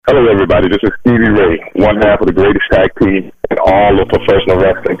Hello, everybody. This is Stevie Ray, one half of the greatest tag team in all of professional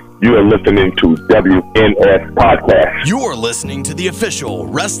wrestling. You are listening to WNS Podcast. You're listening to the official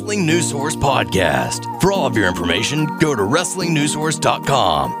Wrestling News Source Podcast. For all of your information, go to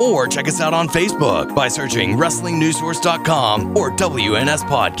WrestlingNewsSource.com or check us out on Facebook by searching WrestlingNewsSource.com or WNS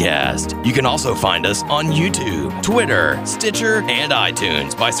Podcast. You can also find us on YouTube, Twitter, Stitcher, and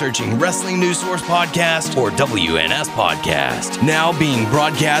iTunes by searching Wrestling News Source Podcast or WNS Podcast. Now being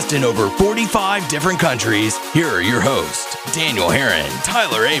broadcast in over 45 different countries, here are your hosts, Daniel Herron,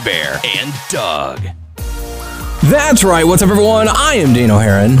 Tyler Abear, and Doug. That's right. What's up, everyone? I am Daniel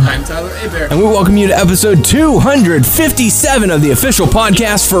Herron. I'm Tyler Abear. And we welcome you to episode 257 of the official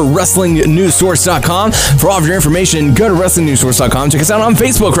podcast for WrestlingNewsSource.com. For all of your information, go to WrestlingNewsSource.com. Check us out on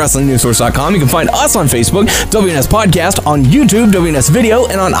Facebook, WrestlingNewsSource.com. You can find us on Facebook, WNS Podcast, on YouTube, WNS Video,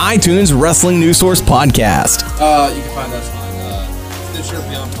 and on iTunes, Wrestling News Source Podcast. You can find us on Stitcher,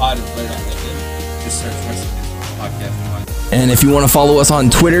 Beyond Pod, and Twitter.com. Just search Wrestling News Source Podcast. And if you want to follow us on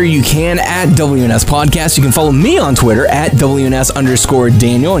Twitter, you can at WNS Podcast. You can follow me on Twitter at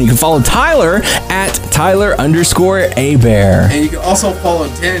WNS_Daniel. And you can follow Tyler at Tyler_Abear. And you can also follow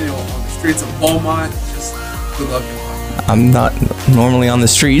Daniel on the streets of Beaumont. Just good luck. I'm not normally on the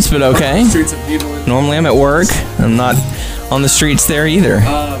streets, but okay. Streets of Beetle. Normally I'm at work. I'm not on the streets there either.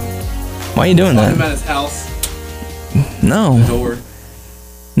 Why are you doing that? I'm at his house. No. The door.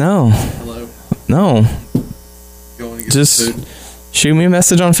 No. Hello. No. Going to get Just food. shoot me a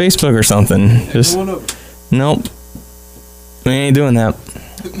message on Facebook or something. Yeah, Just come on over. nope. We ain't doing that.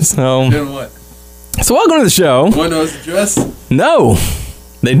 So Doing what? welcome to the show. Want to know his address? No,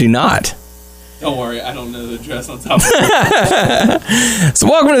 they do not. Don't worry, I don't know the address on top of it. So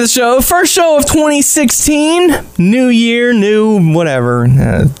welcome to the show. First show of 2016. New year, new whatever.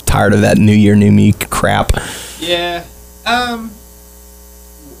 Tired of that new year, new me crap. Yeah. I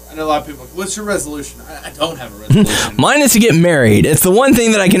know a lot of people are like, what's your resolution? I don't have a resolution. Mine is to get married. It's the one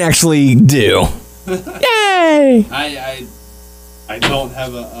thing that I can actually do. Yay! I don't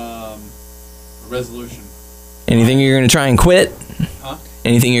have a resolution. Anything you're going to try and quit? Huh?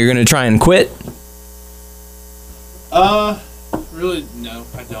 Anything you're going to try and quit? Really, no,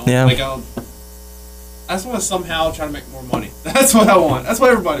 I don't. Yeah. Like, I just want to somehow try to make more money. That's what I want. That's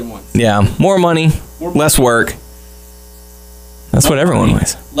what everybody wants. Yeah, more money, More less work. That's what everyone money,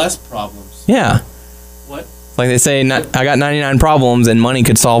 wants. Less problems. Yeah. What? Like they say, I got 99 problems and money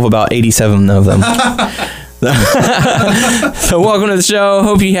could solve about 87 of them. So welcome to the show.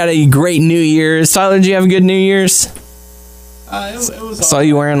 Hope you had a great New Year's. Tyler, did you have a good New Year's? It was. Saw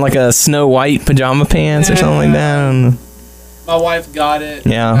you wearing like a Snow White pajama pants or something like that. And My wife got it.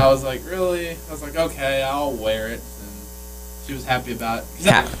 Yeah. And I was like, really? I was like, okay, I'll wear it. And she was happy about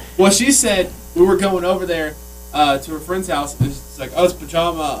it. Well, she said we were going over there to her friend's house, and it's like, oh, it's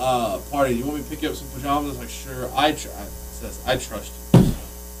pajama party. You want me to pick you up some pajamas? I was like, sure. I trust you.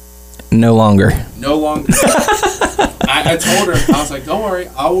 no longer. No longer. I told her, I was like, don't worry,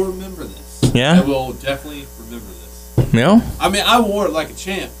 I will remember this. Yeah? I will definitely remember this. No? I mean, I wore it like a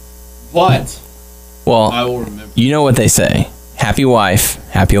champ, but Well, I will remember. you know what they say. Happy wife,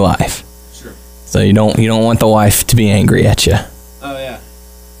 happy life. Sure. So you don't want the wife to be angry at you. Oh, yeah.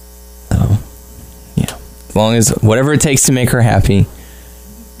 So, yeah. As long as whatever it takes to make her happy,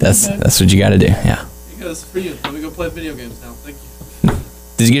 that's what you got to do. Yeah. Here goes for you. Let me go play video games now. Thank you.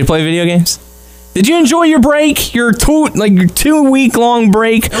 Did you get to play video games? Did you enjoy your break? Your 2 week long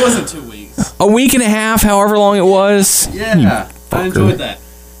break? It wasn't 2 weeks. A week and a half, however long it was. Yeah, I enjoyed that.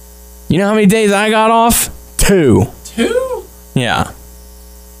 You know how many days I got off? 2. 2? Yeah.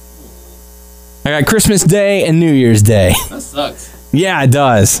 I got Christmas Day and New Year's Day. That sucks. Yeah, it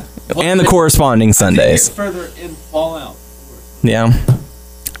does. And the corresponding Sundays. Get further in Fallout. Yeah.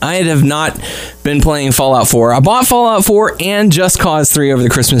 I have not been playing Fallout 4. I bought Fallout 4 and Just Cause 3 over the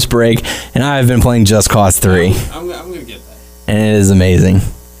Christmas break, and I have been playing Just Cause 3. I'm going to get that. And it is amazing.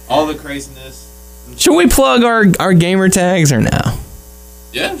 All the craziness. Should we plug our gamer tags or no?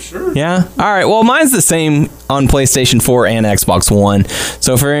 Yeah, sure. Yeah? Alright, well, mine's the same on PlayStation 4 and Xbox One.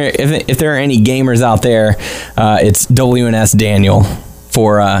 So if there are any gamers out there, it's WNS Daniel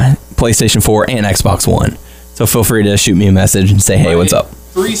for PlayStation 4 and Xbox One. So feel free to shoot me a message and say, hey, what's up?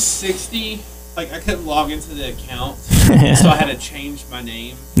 360, like, I couldn't log into the account, so I had to change my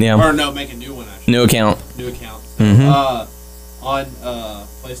name. Yeah. Or no, make a new one, actually. New account. New account. So, on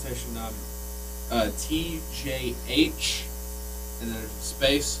PlayStation, TJH, and then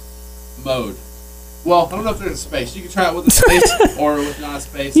space, mode. Well, I don't know if there's a space. You can try it with a space or with not a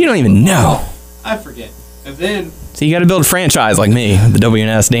space. You don't even know. I forget. And then, So you got to build a franchise like me, the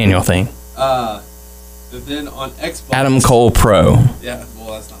WNS Daniel thing. And then on Xbox, Adam Cole Pro. Yeah,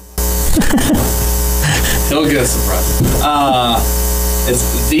 well, that's not He'll get a surprise.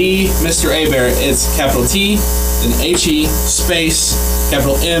 It's the Mr. A-Bear. It's capital T, then H-E, space,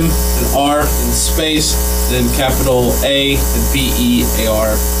 capital M, then R, then space, then capital A, then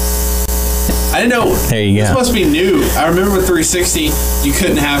B-E-A-R. I didn't know. There you go. This must be new. I remember with 360, you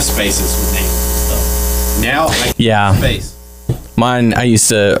couldn't have spaces with names and stuff. Now, I can have space. Mine, I used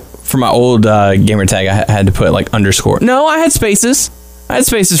to, for my old gamer tag, I had to put like underscore. No, I had spaces. I had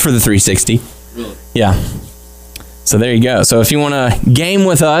spaces for the 360. Really? Yeah. So there you go. So if you want to game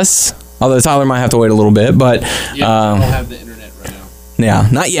with us, although Tyler might have to wait a little bit, but yeah, I don't have the internet right now. Yeah,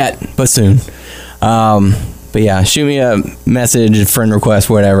 not yet, but soon. But yeah, shoot me a message, a friend request,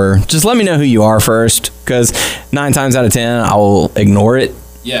 whatever. Just let me know who you are first, because 9 times out of 10, I will ignore it.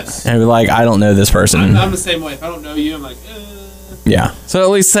 Yes. And be like, I don't know this person. I'm the same way. If I don't know you, I'm like, Yeah. So at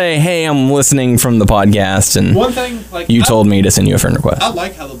least say, hey, I'm listening from the podcast, and one thing, like, you told me to send you a friend request. I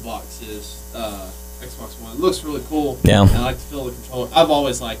like how the box is Xbox One. It looks really cool. Yeah. And I like to feel the controller. I've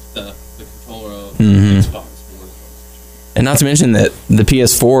always liked the controller of Xbox. And not to mention that the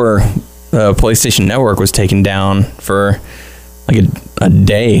PS4 PlayStation Network was taken down for like a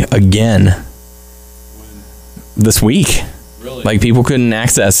day again this week. Really? Like people couldn't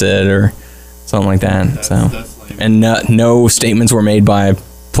access it or something like that. That's lame. And no statements were made by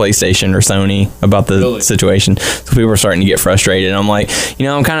PlayStation or Sony about the situation. So people were starting to get frustrated. And I'm like,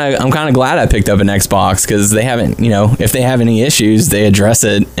 I'm kind of glad I picked up an Xbox, because they haven't, if they have any issues, they address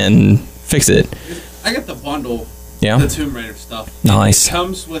it and fix it. I got the bundle. Yeah. The Tomb Raider stuff. Nice. It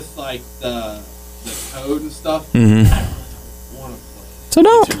comes with like the code and stuff. Mm-hmm. I don't want to play. So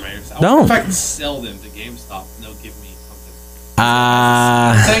don't. Tomb Raiders. Don't. If I can sell them to GameStop and they'll give me something.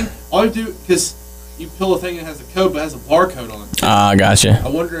 All you do, because you pull a thing that has a code but has a barcode on it. Gotcha. I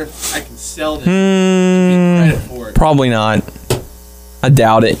wonder if I can sell them to get credit for it. Probably not. I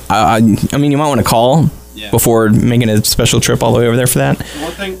doubt it. I mean, you might want to call before making a special trip all the way over there for that.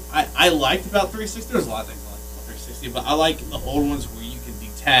 One thing I liked about 360, there's a lot of things I like about 360, but I like the old ones where you can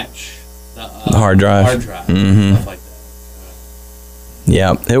detach the hard drive. Mm-hmm. Stuff like that.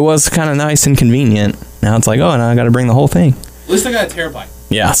 Yeah, it was kind of nice and convenient. Now it's like, oh, now I got to bring the whole thing. At least I got a terabyte.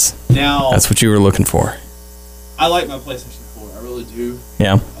 Yes. Now that's what you were looking for. I like my PlayStation 4. I really do.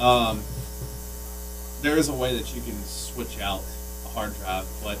 Yeah. There is a way that you can switch out a hard drive,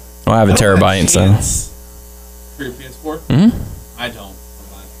 but I have a terabyte, so. For your PS4? Mm-hmm. I don't.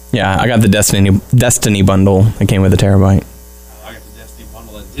 Yeah, I got the Destiny bundle that came with a terabyte. I got the Destiny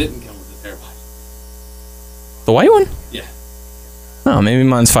bundle that didn't come with a terabyte. The white one? Yeah. Oh, maybe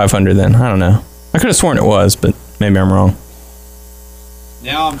mine's 500 then. I don't know. I could have sworn it was, but maybe I'm wrong.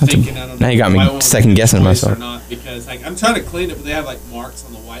 Now I'm thinking, I don't know. Now you got me second guessing myself. Or not, because like I'm trying to clean it, but they have like marks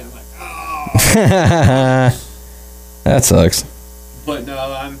on the white. I'm like, oh. That sucks. But no,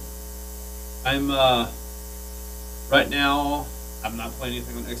 I'm right now. I'm not playing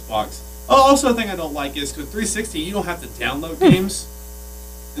anything on Xbox. Oh, also a thing I don't like is because 360, you don't have to download games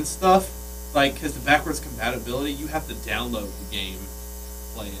and stuff. Like, because the backwards compatibility, you have to download the game,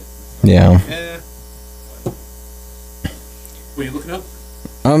 play it. Yeah. What are you looking up?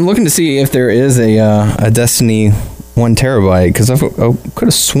 I'm looking to see if there is a Destiny 1 terabyte, because I could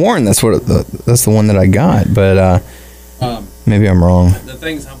have sworn that's the one that I got, but maybe I'm wrong. The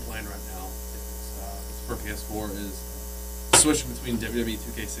things I'm playing right now is for PS4 is switching between WWE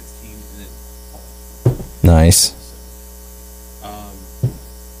 2K16 and then Nice.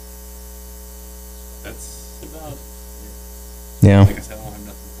 That's about it. Yeah. Like I said, I don't have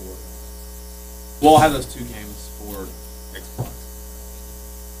nothing for. Well, I'll have those 2 games for Xbox.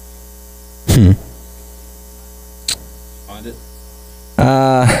 Find it?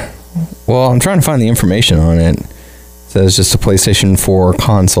 Well, I'm trying to find the information on it. It says just a PlayStation 4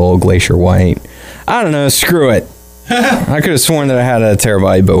 console, Glacier White. I don't know, screw it. I could have sworn that I had a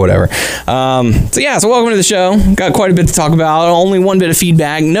terabyte, but whatever. So welcome to the show. Got quite a bit to talk about. Only one bit of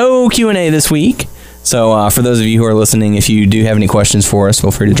feedback. No Q&A this week. So for those of you who are listening, if you do have any questions for us,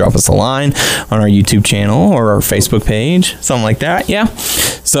 feel free to drop us a line on our YouTube channel or our Facebook page, something like that. Yeah.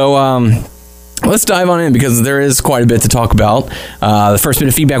 So let's dive on in, because there is quite a bit to talk about. The first bit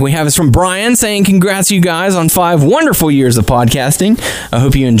of feedback we have is from Brian, saying congrats you guys on 5 wonderful years of podcasting. I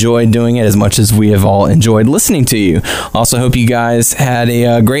hope you enjoyed doing it as much as we have all enjoyed listening to you. Also hope you guys had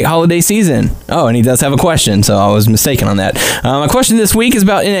a great holiday season. Oh, and he does have a question, so I was mistaken on that. My question this week is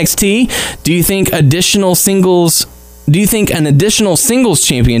about NXT. Do you think an additional singles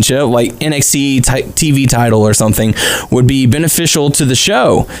championship, like NXT TV title or something, would be beneficial to the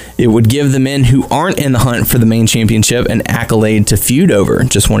show? It would give the men who aren't in the hunt for the main championship an accolade to feud over.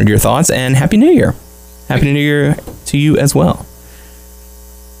 Just wanted your thoughts, and Happy New Year. Happy New Year to you as well.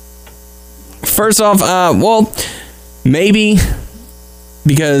 First off, well, maybe,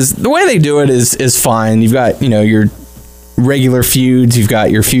 because the way they do it is fine. You've got, your regular feuds, you've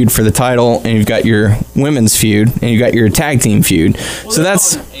got your feud for the title, and you've got your women's feud, and you've got your tag team feud. Well, so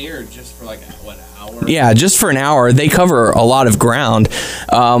that's aired just for like an hour. Yeah, just for an hour. They cover a lot of ground.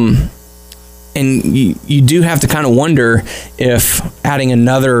 And you do have to kind of wonder if adding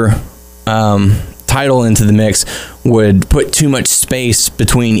another title into the mix would put too much space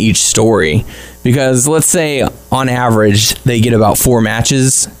between each story. Because let's say on average they get about 4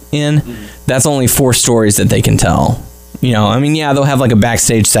 matches in. That's only 4 stories that they can tell. They'll have like a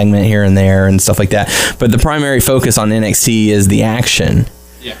backstage segment here and there and stuff like that. But the primary focus on NXT is the action.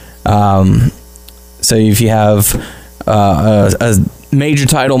 Yeah. So if you have a major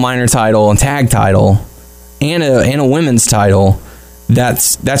title, minor title, and tag title, and a women's title,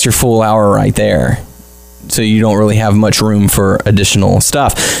 that's your full hour right there. So you don't really have much room for additional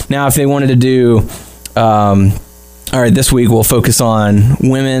stuff. Now, if they wanted to do, all right, this week we'll focus on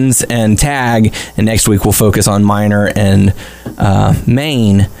women's and tag, and next week we'll focus on minor and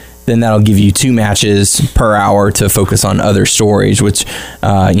main, then that'll give you 2 matches per hour to focus on other stories, which,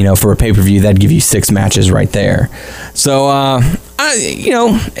 for a pay-per-view, that'd give you 6 matches right there. So,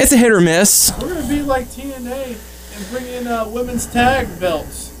 it's a hit or miss. We're going to be like TNA and bring in women's tag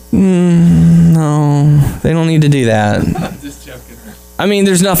belts. No, they don't need to do that. I'm just joking. I mean,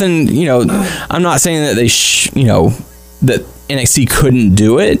 there's nothing, I'm not saying that that NXT couldn't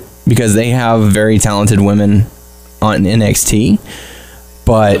do it, because they have very talented women on NXT.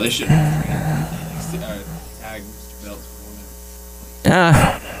 But they should tag Mr. Belts for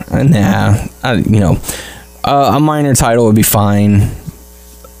women. a minor title would be fine,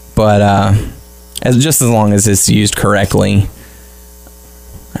 but just as long as it's used correctly.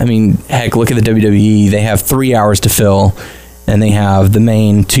 I mean, heck, look at the WWE. They have 3 hours to fill, and they have the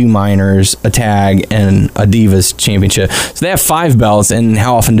main, 2 minors, a tag, and a Divas championship. So they have 5 belts, and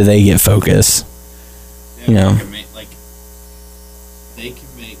how often do they get focus? Yeah, they can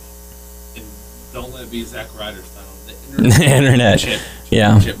make, and don't let it be Zack Ryder's title. The internet.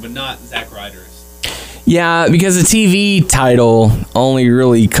 Championship, but not Zack Ryder's. Yeah, because the TV title only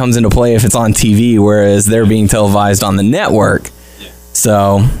really comes into play if it's on TV, whereas they're being televised on the network. Yeah.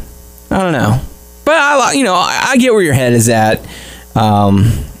 So, I don't know. But, I get where your head is at.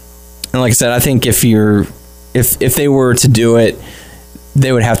 And like I said, I think if they were to do it,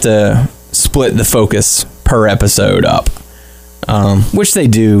 they would have to split the focus per episode up. Which they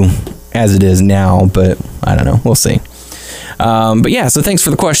do as it is now, but I don't know. We'll see. But yeah, so thanks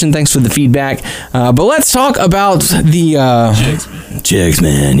for the question. Thanks for the feedback. But let's talk about the Chicks, man. Chicks,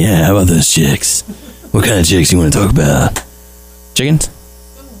 man. Yeah, how about those chicks? What kind of chicks you want to talk about? Chickens?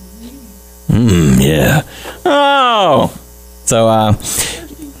 Yeah. Oh! So,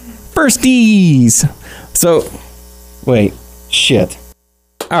 firsties. So, wait. Shit.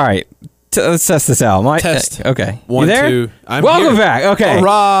 All right. Let's test this out. Test. Okay. 1, you there? 2. I'm Welcome here. back. Okay. All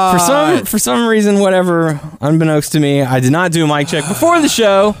right. For some reason, whatever, unbeknownst to me, I did not do a mic check before the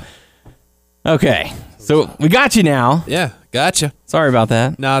show. Okay. So we got you now. Yeah, gotcha. Sorry about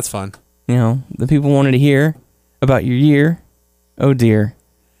that. No, it's fun. The people wanted to hear about your year. Oh dear.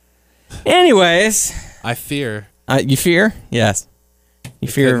 Anyways, I fear. you fear? Yes. You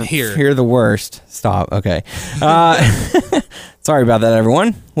couldn't hear. fear the worst. Stop. Okay. Sorry about that,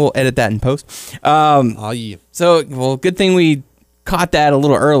 everyone. We'll edit that in post. Oh, yeah. So, well, good thing we caught that a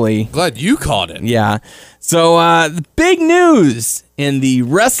little early. Glad you caught it. Yeah. So, the big news in the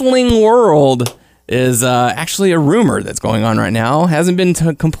wrestling world is actually a rumor that's going on right now. Hasn't been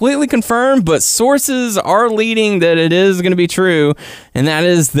completely confirmed, but sources are leading that it is going to be true, and that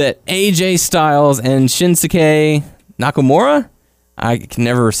is that AJ Styles and Shinsuke Nakamura, I can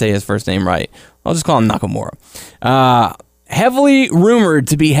never say his first name right. I'll just call him Nakamura. Heavily rumored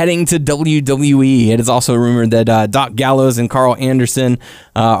to be heading to WWE. It is also rumored that Doc Gallows and Carl Anderson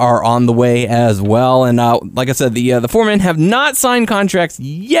are on the way as well. And like I said, the four men have not signed contracts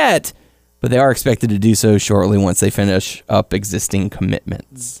yet, but they are expected to do so shortly once they finish up existing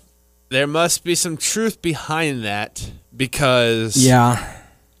commitments. There must be some truth behind that, because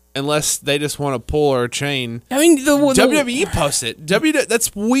unless they just want to pull our chain. I mean, WWE posts it.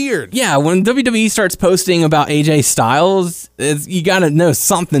 That's weird. Yeah, when WWE starts posting about AJ Styles, you got to know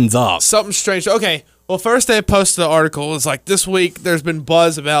something's up. Something strange. Okay, well, first they posted the article. It's like, this week there's been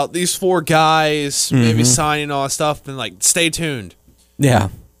buzz about these 4 guys maybe signing all that stuff, and like, stay tuned. Yeah.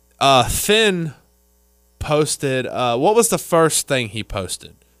 Finn posted, what was the first thing he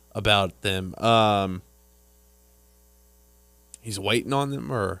posted about them? He's waiting on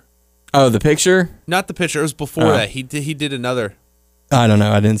them, or Oh, the picture? Not the picture. It was before that. He did another. I don't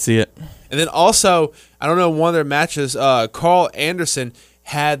know. I didn't see it. And then also, I don't know, one of their matches, Carl Anderson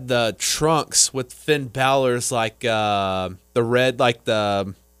had the trunks with Finn Balor's like the red, like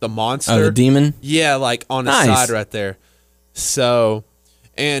the monster. Oh, the demon? Yeah, like on the side right there. So,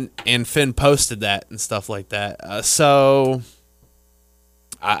 and Finn posted that and stuff like that. So,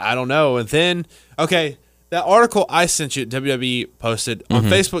 I don't know. And then, okay, that article I sent you, WWE posted. On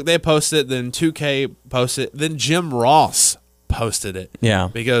Facebook, they posted it. Then 2K posted it. Then Jim Ross posted it. Yeah.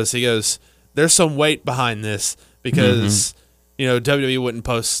 Because he goes, there's some weight behind this because, WWE wouldn't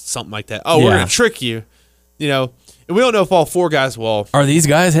post something like that. Oh, we're going to trick you. And we don't know if all four guys will. Are these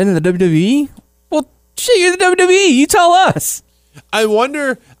guys heading to the WWE? Well, shit, you're the WWE. You tell us. I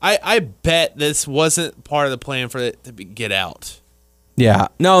wonder, I bet this wasn't part of the plan for it to get out. Yeah.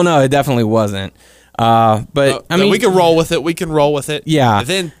 No, it definitely wasn't. But, I mean, we can roll with it. We can roll with it. Yeah. And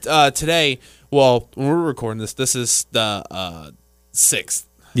then today, well, when we're recording this is the 6th.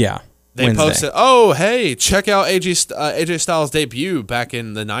 Yeah. They Wednesday. posted, oh, hey, check out AJ Styles' debut back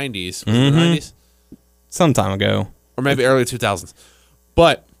in the 90s. Was it the 90s? Some time ago. Or maybe early 2000s.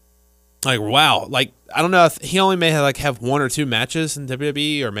 But, like, wow. Like, I don't know if he only may have one or two matches in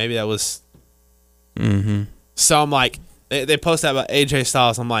WWE, or maybe that was. So I'm like, they post that about AJ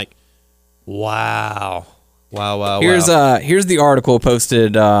Styles. I'm like, wow. Wow. Here's the article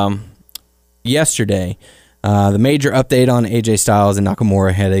posted yesterday. The major update on AJ Styles and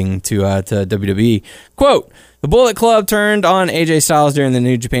Nakamura heading to WWE. Quote, the Bullet Club turned on AJ Styles during the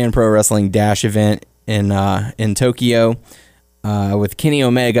New Japan Pro Wrestling Dash event in Tokyo with Kenny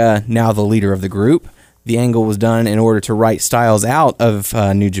Omega, now the leader of the group. The angle was done in order to write Styles out of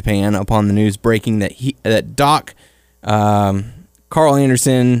New Japan upon the news breaking that Doc, Carl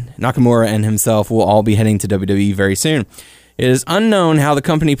Anderson, Nakamura, and himself will all be heading to WWE very soon. It is unknown how the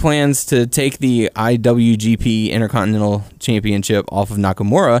company plans to take the IWGP Intercontinental Championship off of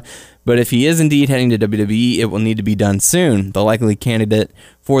Nakamura, but if he is indeed heading to WWE, it will need to be done soon. The likely candidate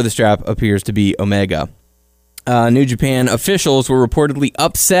for the strap appears to be Omega. New Japan officials were reportedly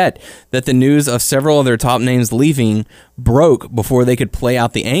upset that the news of several of their top names leaving broke before they could play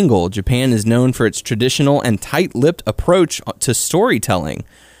out the angle. Japan is known for its traditional and tight-lipped approach to storytelling.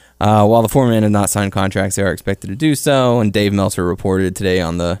 While the four men have not signed contracts, they are expected to do so. And Dave Meltzer reported yesterday.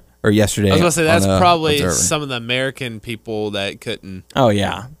 I was going to say that's probably Observer. some of the American people that couldn't. Oh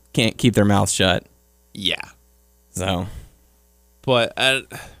yeah, can't keep their mouths shut. Yeah. So, but I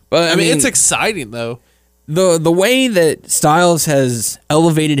mean, it's exciting though. The way that Styles has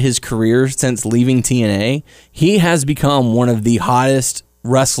elevated his career since leaving TNA, he has become one of the hottest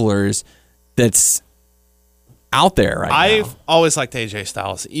wrestlers that's out there right now. I've always liked AJ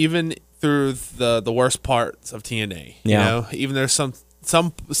Styles, even through the worst parts of TNA. Yeah. Even there's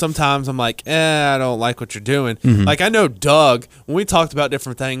sometimes I'm like, I don't like what you're doing. Like I know Doug, when we talked about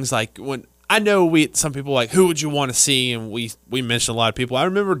different things, like when I know some people like, who would you want to see? And we mentioned a lot of people. I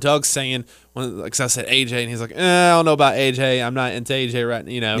remember Doug saying, because I said AJ, and he's like, I don't know about AJ. I'm not into AJ right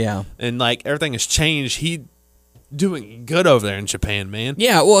now. Yeah. And like everything has changed. He doing good over there in Japan, man.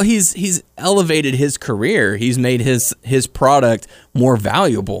 Yeah, well, he's elevated his career. He's made his product more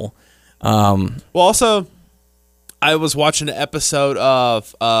valuable. Well, also, I was watching an episode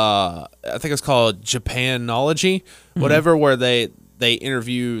of I think it's called Japanology, whatever, where they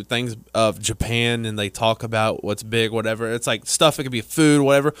interview things of Japan and they talk about what's big, whatever. It's like stuff. It could be food,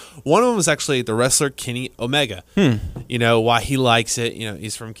 whatever. One of them was actually the wrestler Kenny Omega. Why he likes it.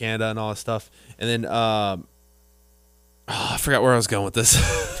 He's from Canada and all that stuff. And then I forgot where I was going with this.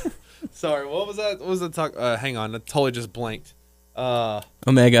 Sorry, what was that? What was the talk? Hang on, I totally just blanked.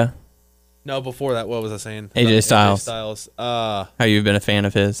 Omega. No, before that, what was I saying? AJ Styles. AJ Styles. How you've been a fan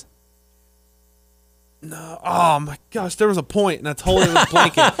of his? No. Oh my gosh, there was a point, and I totally was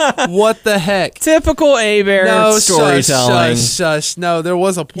blanking. What the heck? Typical A-Bear storytelling. Shush. No, there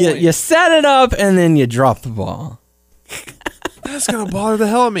was a point. You set it up and then you drop the ball. That's gonna bother the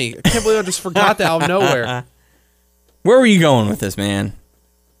hell out of me. I can't believe I just forgot that out of nowhere. Where were you going with this, man?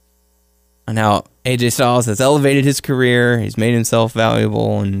 And how AJ Styles has elevated his career, he's made himself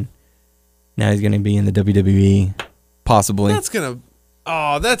valuable, and now he's going to be in the WWE, possibly.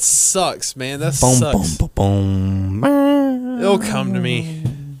 Oh, that sucks, man. That boom, sucks. Boom, boom, boom. It'll come to me.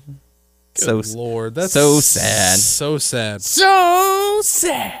 So Good Lord, that's so sad. So sad. So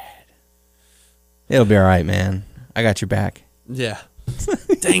sad. It'll be all right, man. I got your back. Yeah.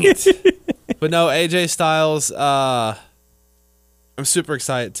 Dang it. But no, AJ Styles, I'm super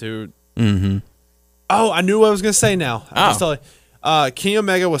excited to. Mm-hmm. Oh, I knew what I was going to say now. Kenny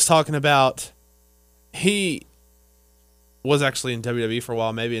Omega was talking about was actually in WWE for a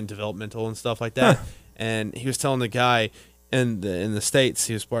while, maybe in developmental and stuff like that. And he was telling the guy in the States,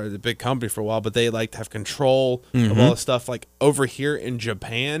 he was part of the big company for a while, but they like to have control of all the stuff. Like over here in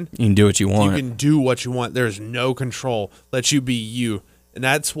Japan, You can do what you want. you can do what you want. There's no control. Let you be you. And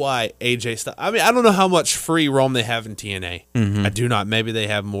that's why AJ stuff. I mean, I don't know how much free roam they have in TNA. I do not. Maybe they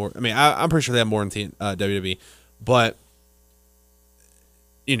have more. I mean, I'm pretty sure they have more in WWE. But,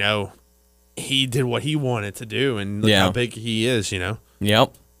 you know, he did what he wanted to do, and look how big he is, you know?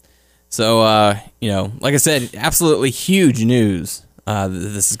 Yep. So, you know, like I said, absolutely huge news that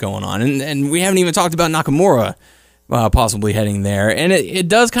this is going on. And we haven't even talked about Nakamura possibly heading there. And it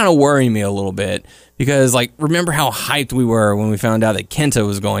does kind of worry me a little bit because, like, remember how hyped we were when we found out that Kenta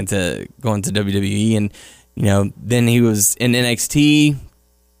was going to WWE, and, you know, then he was in NXT,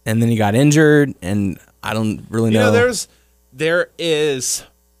 and then he got injured, and I don't really know. You know, there is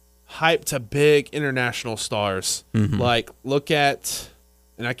hype to big international stars. Like, look at,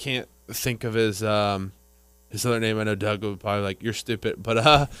 and I can't think of his other name. I know Doug would probably like, you're stupid,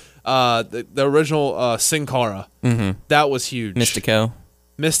 but the original Sin Cara, that was huge.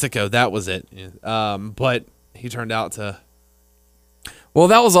 Mystico, that was it. But he turned out to. Well,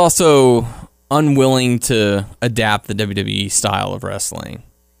 that was also unwilling to adapt the WWE style of wrestling.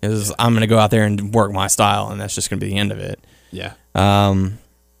 It was, I'm going to go out there and work my style, and that's just going to be the end of it. Yeah.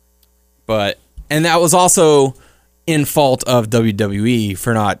 But and that was also in fault of WWE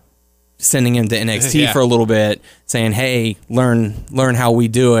for not sending him to NXT for a little bit, saying, "Hey, learn how we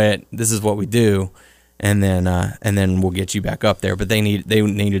do it. This is what we do." And then we'll get you back up there. But they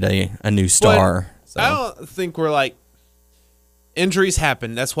needed a new star. So. I don't think we're like, injuries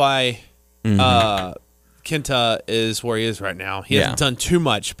happen. That's why Kenta is where he is right now. He hasn't done too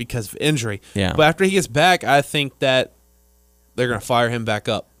much because of injury. Yeah. But after he gets back, I think that they're gonna fire him back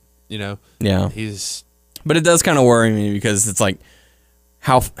up. You know. Yeah. But it does kind of worry me because it's like,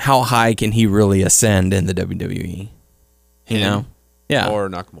 how high can he really ascend in the WWE? You know. Yeah. Or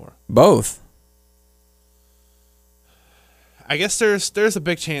Nakamura. Both. I guess there's a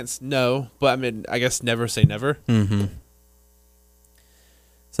big chance no, but I mean, I guess never say never.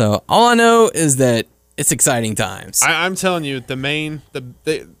 So all I know is that it's exciting times. I'm telling you, it's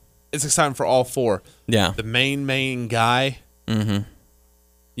exciting for all four. Yeah. The main guy,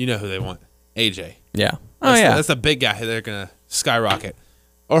 you know who they want, AJ. Yeah. That's the big guy they're going to skyrocket,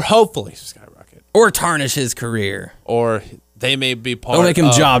 or hopefully skyrocket. Or tarnish his career. Or they may be part of... Or make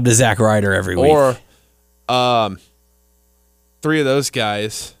him job to Zack Ryder every week. Or three of those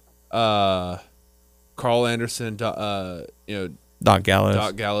guys, Carl Anderson, Doc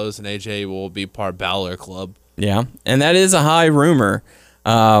Gallows, and AJ will be part of Balor Club. Yeah, and that is a high rumor.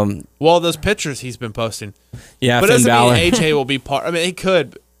 Well, those pictures he's been posting. Yeah, but Finn doesn't Balor. mean AJ will be part. I mean, he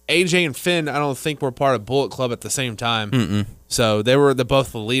could. AJ and Finn, I don't think were part of Bullet Club at the same time. So they were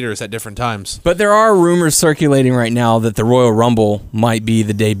both the leaders at different times. But there are rumors circulating right now that the Royal Rumble might be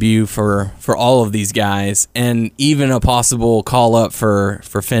the debut for all of these guys, and even a possible call up for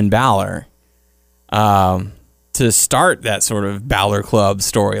Finn Balor to start that sort of Balor Club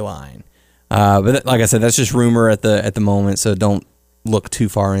storyline. But like I said, that's just rumor at the moment, so don't look too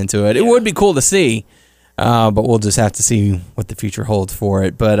far into it. It would be cool to see, but we'll just have to see what the future holds for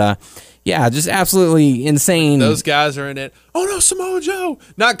it. But yeah, just absolutely insane. Those guys are in it. Oh no, Samoa Joe!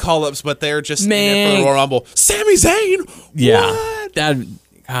 Not call-ups, but they're just in it for the Royal Rumble. Sami Zayn! Yeah, what?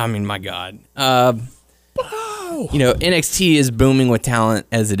 I mean, my God. You know, NXT is booming with talent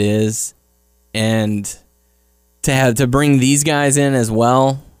as it is, and to bring these guys in as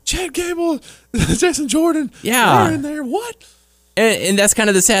well. Chad Gable, Jason Jordan. Yeah, they're in there. What? And that's kind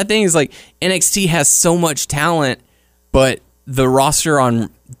of the sad thing is, like, NXT has so much talent, but the roster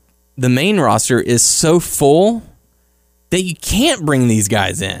on the main roster is so full that you can't bring these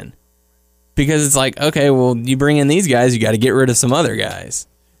guys in, because it's like, okay, well, you bring in these guys, you got to get rid of some other guys.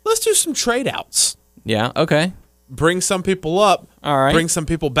 Let's do some trade outs. Yeah. Okay. Bring some people up. All right. Bring some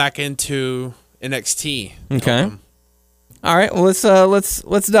people back into NXT. Okay. All right. Well,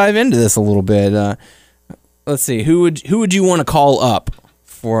 let's dive into this a little bit. Let's see. Who would you want to call up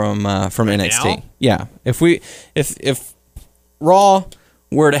from NXT? now? Yeah. If Raw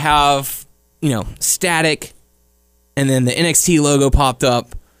were to have, static, and then the NXT logo popped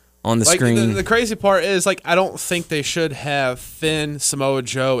up on the screen. The crazy part is, like, I don't think they should have Finn, Samoa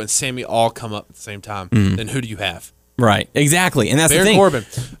Joe, and Sammy all come up at the same time. Then who do you have? Right, exactly, and that's Baron the thing. Corbin.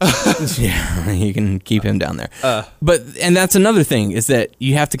 Yeah, you can keep him down there. And that's another thing is that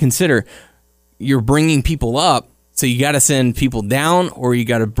you have to consider you're bringing people up, so you got to send people down, or you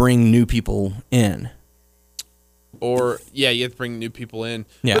got to bring new people in. you have to bring new people in.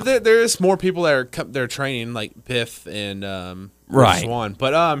 Yeah. But there is more people that they're training, like Biff and Right. Swan.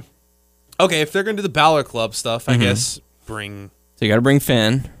 But okay, if they're gonna do the Balor Club stuff, I guess bring So you got to bring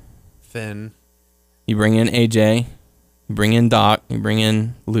Finn. Finn. You bring in AJ. You bring in Doc. You bring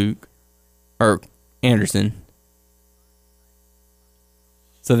in Luke. Or Anderson.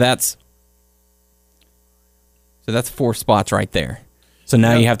 So that's 4 spots right there. So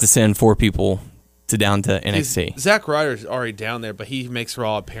now you have to send 4 people down to NXT. Zack Ryder's already down there, but he makes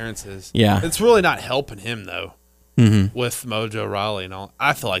Raw appearances. Yeah. It's really not helping him, though, with Mojo Rawley and all.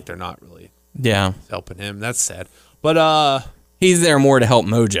 I feel like they're not really Yeah. helping him. That's sad. But He's there more to help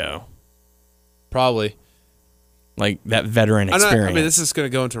Mojo. probably. Like that veteran experience. I mean, this is going to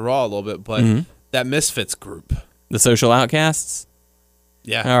go into Raw a little bit, but that Misfits group. The Social Outcasts.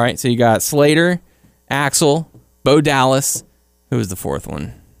 Yeah. All right. So you got Slater, Axel, Bo Dallas. Who was the 4th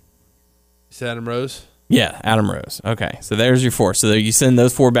one? Is it Adam Rose? Yeah, Adam Rose. Okay. So there's your 4. So you send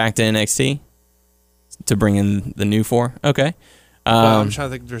those 4 back to NXT to bring in the new 4. Okay. Well, I'm trying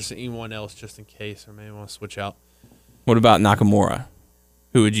to think if there's anyone else just in case, or maybe I want to switch out. What about Nakamura?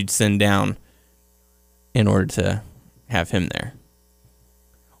 Who would you send down in order to have him there?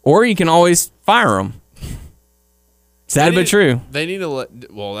 Or you can always fire him. Sad but true. They need to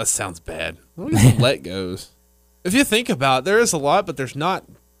let. Well, that sounds bad. Let goes. If you think about it, there is a lot, but there's not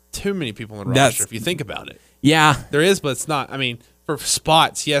too many people in the roster. If you think about it, Yeah. there is, but it's not. I mean, for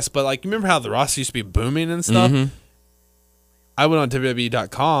spots, yes, but like, you remember how the roster used to be booming and stuff? I went on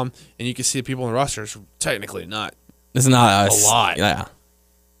WWE.com and you can see the people in the roster. It's technically not. It's not A lot. Yeah.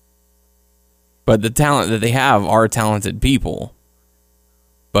 But the talent that they have are talented people.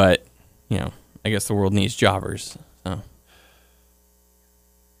 But, I guess the world needs jobbers. So.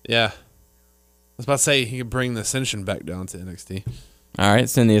 Yeah. I was about to say he could bring the Ascension back down to NXT. All right,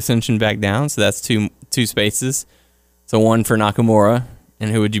 send the Ascension back down. So that's two spaces. So 1 for Nakamura.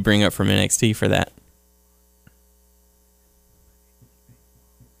 And who would you bring up from NXT for that?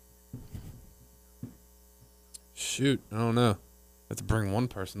 Shoot, I don't know. I have to bring one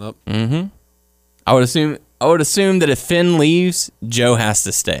person up. I would assume that if Finn leaves, Joe has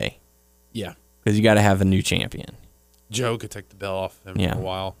to stay. Yeah. Because you got to have a new champion. Joe could take the belt off him for a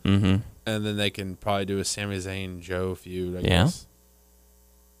while. Mm-hmm. And then they can probably do a Sami Zayn Joe feud, I Yeah. guess.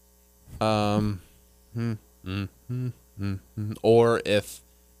 Or if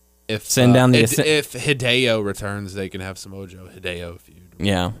Send down the if Hideo returns, they can have some Mojo Hideo feud.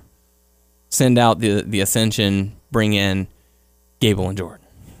 Yeah. Send out the Ascension, bring in Gable and Jordan.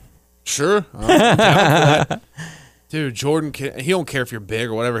 Sure. I'm down for that. Dude, Jordan, he don't care if you're big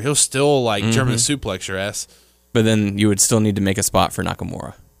or whatever. He'll still, German suplex your ass. But then you would still need to make a spot for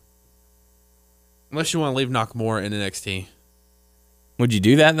Nakamura. Unless you want to leave Nakamura in NXT. Would you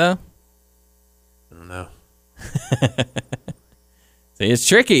do that, though? I don't know. See, it's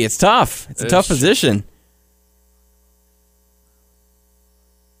tricky. It's tough. It's a tough position.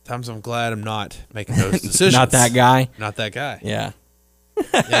 Times I'm glad I'm not making those decisions. Not that guy. Not that guy. Yeah.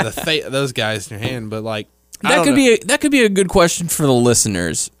 Yeah, the fate of those guys in your hand, but that could be a good question for the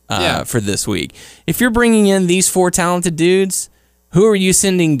listeners for this week. If you're bringing in these 4 talented dudes, who are you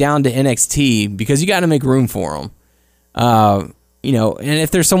sending down to NXT? Because you got to make room for them. And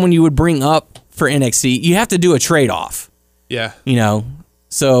if there's someone you would bring up for NXT, you have to do a trade-off. Yeah.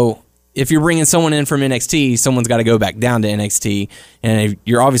 So if you're bringing someone in from NXT, someone's got to go back down to NXT, and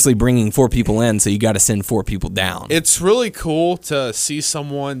you're obviously bringing 4 people in, so you got to send 4 people down. It's really cool to see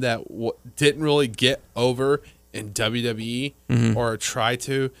someone that didn't really get over in WWE or try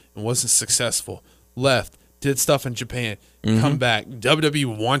to and wasn't successful. Left, did stuff in Japan, come back.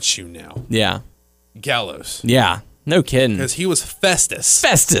 WWE wants you now. Yeah. Gallows. Yeah. No kidding. Because he was Festus.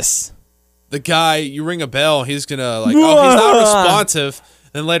 Festus. The guy, you ring a bell, he's going to he's not responsive.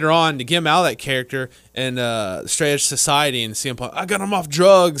 Then later on, to get him out of that character and Straight Edge Society and CM Punk, I got him off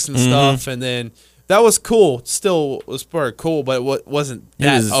drugs and stuff. And then that was cool. Still was pretty cool, but it wasn't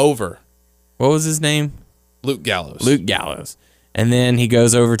over. What was his name? Luke Gallows. And then he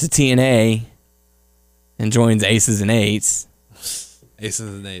goes over to TNA and joins Aces and Eights.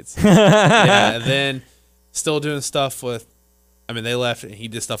 Yeah, and then still doing stuff with, they left and he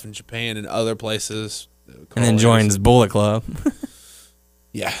did stuff in Japan and other places. And then joins Bullet Club.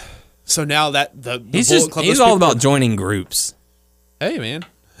 Yeah. So now that the he's all about joining groups. Hey, man.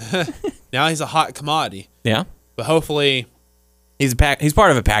 Now he's a hot commodity. Yeah. But hopefully he's part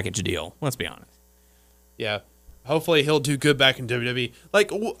of a package deal. Let's be honest. Yeah. Hopefully he'll do good back in WWE.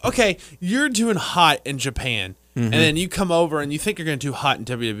 Okay, you're doing hot in Japan, and then you come over and you think you're going to do hot in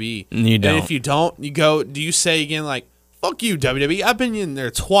WWE. And you don't. And if you don't, you go, do you say again, fuck you, WWE. I've been in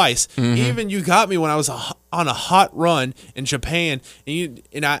there twice. Even you got me when I was on a hot run in Japan, and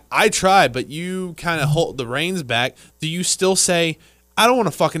I tried, but you kind of hold the reins back. Do you still say, I don't want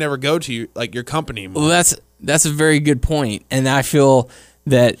to fucking ever go to your company anymore? Well, that's a very good point, and I feel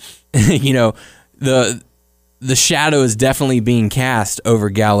that the shadow is definitely being cast over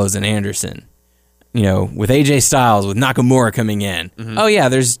Gallows and Anderson. With AJ Styles, with Nakamura coming in. Oh, yeah,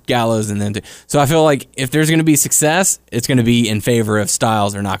 there's Gallows and them too. So I feel like if there's going to be success, it's going to be in favor of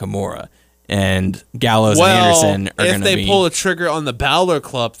Styles or Nakamura. And Gallows and Anderson are going to be... if they pull a trigger on the Balor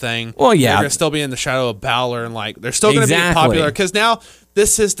Club thing, well, yeah, they're going to still be in the shadow of Balor, and they're still going to be popular. Because now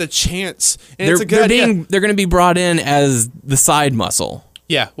this is the chance. And it's a good idea. They're going to be brought in as the side muscle.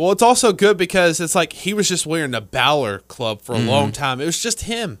 Yeah, well, it's also good because it's like he was just wearing the Balor Club for a long time. It was just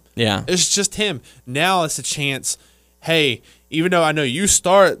him. Yeah. It was just him. Now it's a chance, hey, even though I know you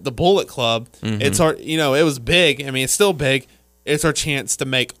start the Bullet Club, it's our, it was big. I mean, it's still big. It's our chance to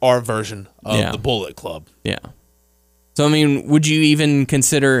make our version of the Bullet Club. Yeah. So, I mean, would you even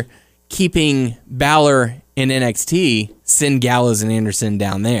consider keeping Balor in NXT, send Gallows and Anderson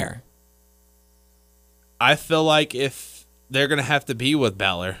down there? I feel like if they're going to have to be with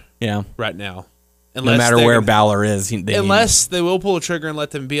Balor right now. No matter where Balor is. Unless they will pull a trigger and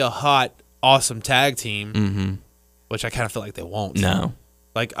let them be a hot, awesome tag team, which I kind of feel like they won't. No.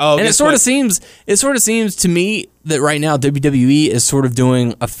 And it sort of seems to me that right now WWE is sort of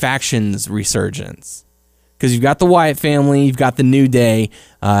doing a factions resurgence. Because you've got the Wyatt family, you've got the New Day,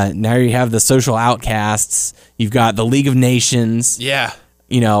 now you have the Social Outcasts, you've got the League of Nations. Yeah.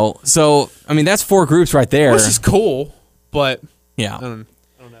 So, I mean, that's 4 groups right there. Which is cool. But yeah, I don't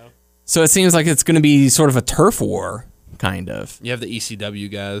know. So it seems like it's going to be sort of a turf war, kind of. You have the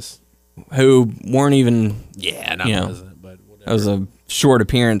ECW guys who weren't even president, but whatever. That was a short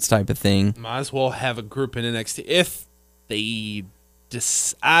appearance type of thing. Might as well have a group in NXT if they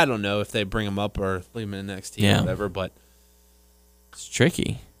just. I don't know if they bring them up or leave them in NXT or whatever, but it's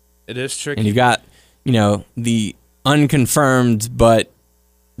tricky. It is tricky, and you've got the unconfirmed, but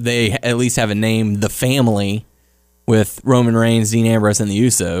they at least have a name, the Family. With Roman Reigns, Dean Ambrose, and the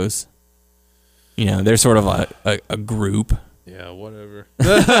Usos. They're sort of a group. Yeah, whatever.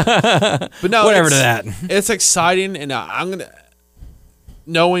 But no, whatever to that. It's exciting, and I'm going to...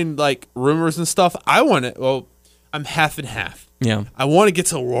 Knowing, rumors and stuff, I want it... Well, I'm half and half. Yeah. I want to get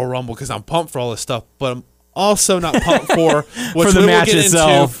to the Royal Rumble because I'm pumped for all this stuff, but I'm also not pumped for... Which for the match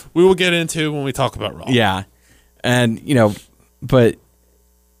itself. We will get into when we talk about Raw. Yeah. And, but...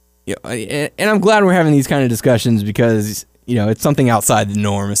 and I'm glad we're having these kind of discussions because it's something outside the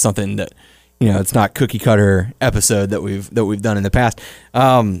norm. It's something that it's not cookie cutter episode that we've done in the past.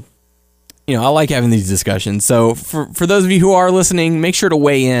 I like having these discussions. So for those of you who are listening, make sure to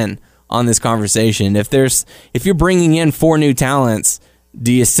weigh in on this conversation. If you're bringing in 4 new talents,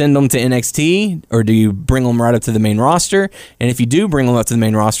 do you send them to NXT or do you bring them right up to the main roster? And if you do bring them up to the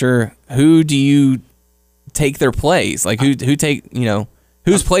main roster, who do you take their place?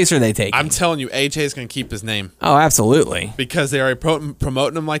 Whose place are they taking? I'm telling you, AJ's going to keep his name. Oh, absolutely. Because they are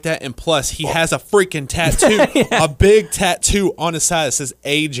promoting him like that. And plus, he has a freaking tattoo, a big tattoo on his side that says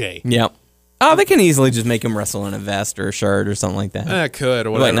AJ. Yep. Oh, they can easily just make him wrestle in a vest or a shirt or something like that. Could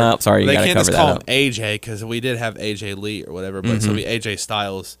or whatever. No, sorry, you got to cover that up. They can't just call him AJ because we did have AJ Lee or whatever, but it'll be AJ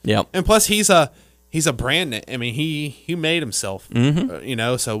Styles. Yep. And plus, he's a brand. I mean, he made himself.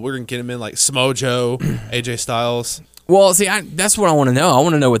 So we're going to get him in like Samoa Joe, AJ Styles. Well, see, that's what I want to know. I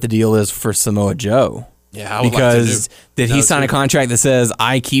want to know what the deal is for Samoa Joe. Yeah, I would because like did he sign a contract that says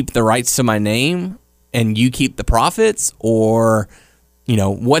I keep the rights to my name and you keep the profits, or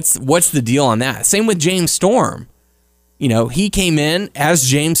what's the deal on that? Same with James Storm. He came in as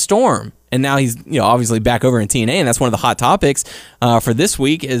James Storm, and now he's obviously back over in TNA, and that's one of the hot topics for this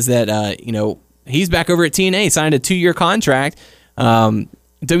week is that he's back over at TNA, signed a 2-year contract.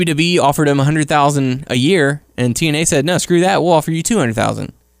 WWE offered him $100,000 a year, and TNA said, "No, screw that. We'll offer you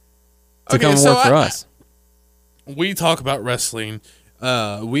 $200,000 to come and work for us." We talk about wrestling.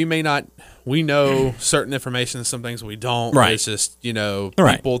 We may not. We know certain information, some things we don't. Right. It's just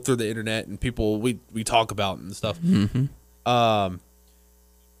people through the internet and people we talk about and stuff. Mm-hmm.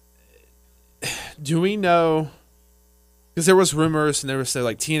 Do we know? Because there was rumors and they were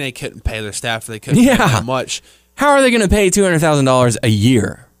saying TNA couldn't pay their staff, they couldn't pay that much. How are they going to pay $200,000 a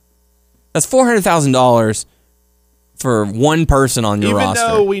year? That's $400,000 for one person on your roster.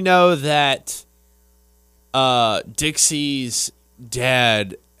 Even though we know that Dixie's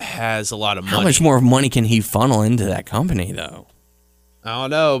dad has a lot of money. How much more money can he funnel into that company, though? I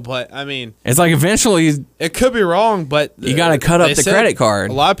don't know, but I mean, it's like eventually it could be wrong, but you got to cut up the credit card.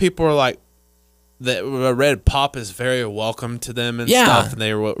 A lot of people are like, I read Pop is very welcome to them and Yeah. stuff. And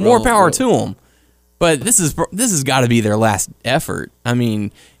they were More power to them. But this has got to be their last effort. I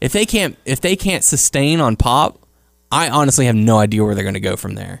mean, if they can't sustain on Pop, I honestly have no idea where they're going to go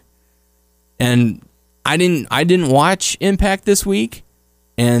from there. And I didn't watch Impact this week,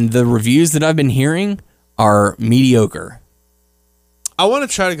 and the reviews that I've been hearing are mediocre. I want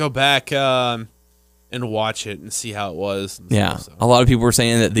to try to go back and watch it and see how it was. And Yeah, stuff, so. a lot of people were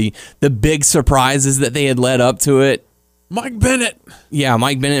saying that the big surprises that they had led up to it. Mike Bennett. Yeah,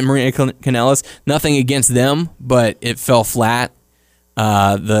 Mike Bennett and Marina Kanellis. Nothing against them, but it fell flat.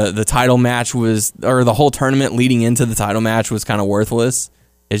 The title match or the whole tournament leading into the title match was kind of worthless.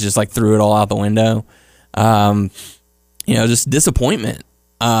 It just like threw it all out the window. Just disappointment.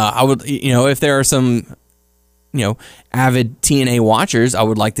 I would, if there are some, avid TNA watchers, I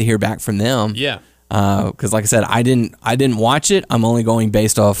would like to hear back from them. Yeah. Because like I said, I didn't watch it. I'm only going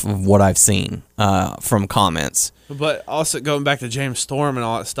based off of what I've seen from comments. But also going back to James Storm and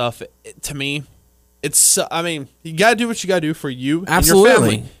all that stuff, to me, it's. I mean, you gotta do what you gotta do for you Absolutely. and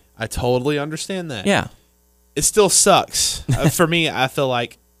your family. I totally understand that. Yeah. It still sucks for me. I feel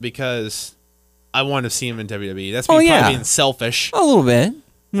like because I want to see him in WWE. That's me probably being selfish. A little bit.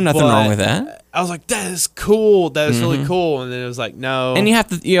 Nothing wrong with that. I was like, that is cool. That is really cool. And then it was like, no. And you have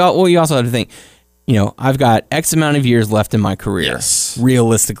to. You also have to think. I've got X amount of years left in my career. Yes.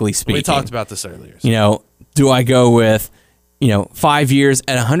 Realistically speaking, We talked about this earlier. So. Do I go with, 5 years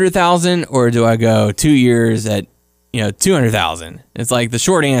at 100,000, or do I go 2 years at, 200,000? It's like the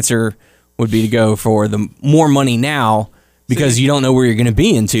short answer would be to go for the more money now because you don't know where you're going to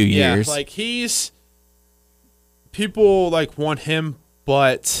be in 2 years. Yeah, like people like want him,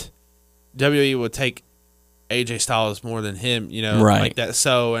 but WWE would take AJ Styles more than him, Right. like that.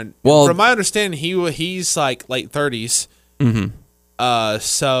 So, and Well, from my understanding, he's like late 30s. Mm-hmm.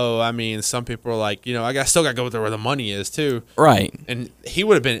 So I mean, some people are like, I still got to go with where the money is too. Right. And he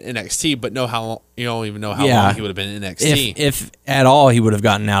would have been in NXT, but you don't even know how long he would have been in NXT. If at all, he would have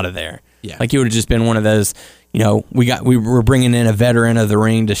gotten out of there. Yeah. Like he would have just been one of those. We were bringing in a veteran of the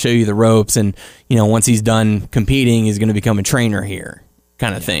ring to show you the ropes, and once he's done competing, he's going to become a trainer here,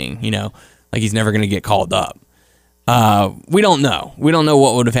 kind of thing. Like he's never going to get called up. We don't know. We don't know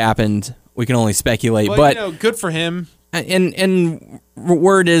what would have happened. We can only speculate. But good for him. And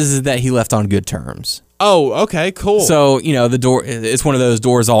word is that he left on good terms. Oh, okay, cool. So the door. It's one of those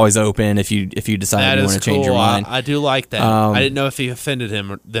doors always open if you decide you want to change your mind. I do like that. I didn't know if he offended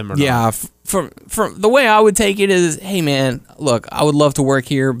them or not. Yeah, from the way I would take it is, hey man, look, I would love to work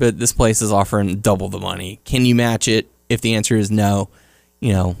here, but this place is offering double the money. Can you match it? If the answer is no,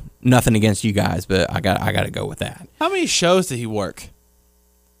 nothing against you guys, but I got to go with that. How many shows did he work?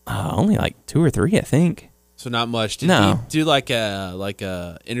 Only like 2 or 3, I think. So not much. Did No. he do like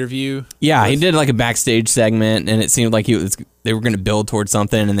a interview? Yeah, he did like a backstage segment, and it seemed like they were going to build towards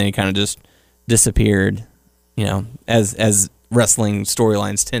something, and then he kind of just disappeared. As wrestling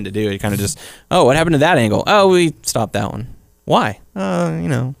storylines tend to do, it kind of just, oh, what happened to that angle? Oh, we stopped that one. Why?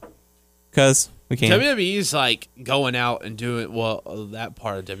 Because we can't. WWE's like going out and doing that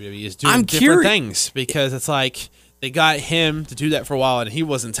part of WWE is doing different things because it's like they got him to do that for a while, and he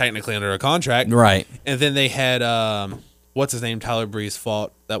wasn't technically under a contract, right? And then they had what's his name, Tyler Breeze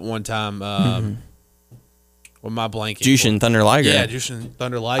fought that one time. With my blanket, Jushin Thunder Liger. Yeah, Jushin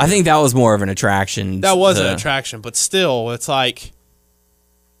Thunder Liger. I think that was more of an attraction. That was an attraction, but still, it's like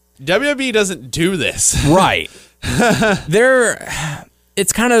WWE doesn't do this, right?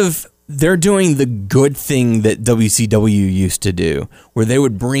 They're doing the good thing that WCW used to do, where they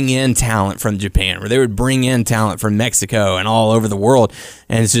would bring in talent from Japan, where they would bring in talent from Mexico and all over the world,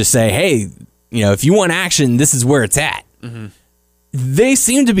 and it's just say, hey, if you want action, this is where it's at. Mm-hmm. They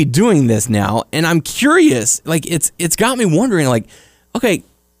seem to be doing this now, and I'm curious. Like it's got me wondering. Like, okay,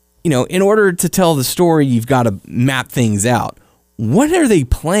 in order to tell the story, you've got to map things out. What are they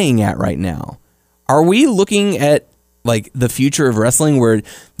playing at right now? Are we looking at like the future of wrestling where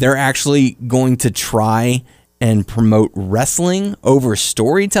they're actually going to try and promote wrestling over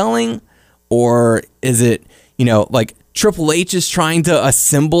storytelling? Or is it, like Triple H is trying to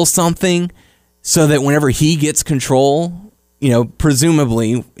assemble something so that whenever he gets control,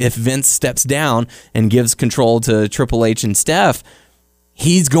 presumably if Vince steps down and gives control to Triple H and Steph,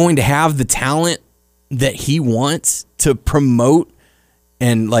 he's going to have the talent that he wants to promote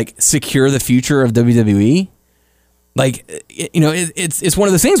and like secure the future of WWE. Like, it's one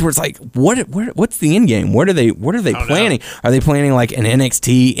of those things where it's like, what's the end game? What are they planning? Know. Are they planning like an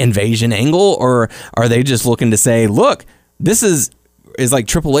NXT invasion angle, or are they just looking to say, look, this is like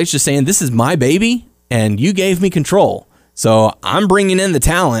Triple H just saying, this is my baby, and you gave me control. So I'm bringing in the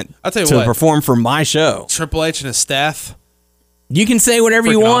talent I'll tell you to what. perform for my show. Triple H and his staff. You can say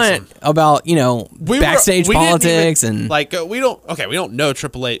whatever you Freaking want awesome. about, backstage we didn't politics even, and like we don't know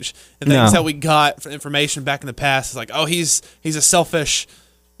Triple H and things that we got for information back in the past is like, oh, he's a selfish,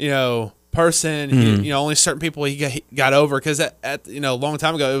 person. He, only certain people he got over because at a long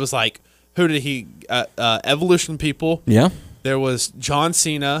time ago it was like, who did he Evolution people? yeah. There was John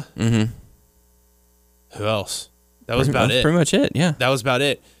Cena. Mm-hmm. Who else? That was about it. Pretty much it. Yeah. That was about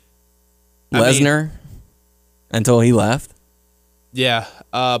it. Lesnar until he left. Yeah,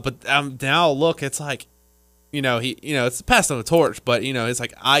 but now look, it's like, it's passing the torch, but it's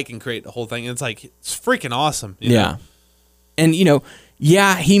like I can create the whole thing. And it's like it's freaking awesome. you know? And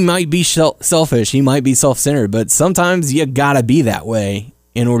he might be selfish, he might be self-centered, but sometimes you gotta be that way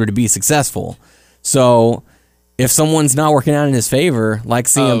in order to be successful. So if someone's not working out in his favor, like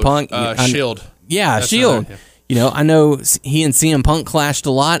CM Punk, Shield. Yeah, That's Shield. another, I know he and CM Punk clashed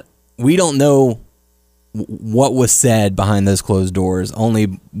a lot. We don't know what was said behind those closed doors.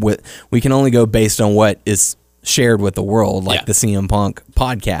 We can only go based on what is shared with the world, like the CM Punk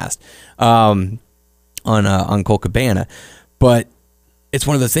podcast on Colt Cabana. But it's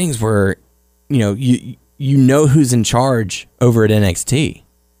one of those things where you know who's in charge over at NXT,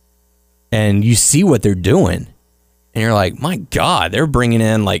 and you see what they're doing, and you're like, my God, they're bringing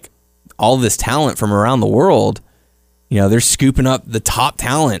in like all this talent from around the world. They're scooping up the top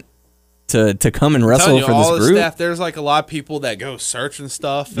talent to come and wrestle for all this the group. staff, there's like a lot of people that go search and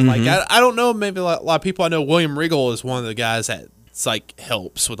stuff, and like I don't know, maybe a lot of people I know. William Regal is one of the guys that's like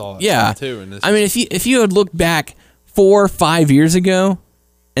helps with all that stuff too. And I mean, if you had looked back 4 or 5 years ago,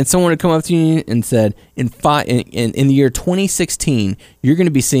 and someone had come up to you and said, in the year 2016, you're going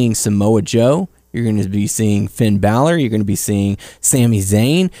to be seeing Samoa Joe. You're going to be seeing Finn Balor. You're going to be seeing Sami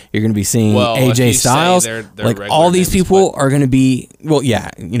Zayn. You're going to be seeing AJ Styles. They're like all these people are going to be,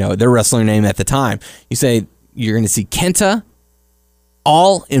 their wrestling name at the time. You say you're going to see Kenta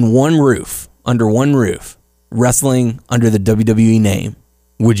all in one roof, under one roof, wrestling under the WWE name.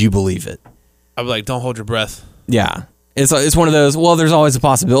 Would you believe it? I'd be like, don't hold your breath. Yeah. It's one of those, well, there's always a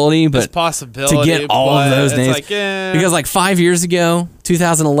possibility, but There's a possibility, to get all of those it's names. like, Because like 5 years ago,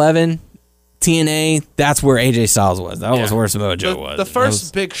 2011, TNA, that's where AJ Styles was. That was where Samoa Joe was. The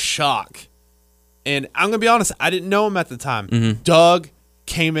first big shock, and I'm going to be honest, I didn't know him at the time. Mm-hmm. Doug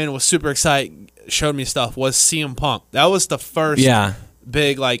came in, was super excited, showed me stuff, was CM Punk. That was the first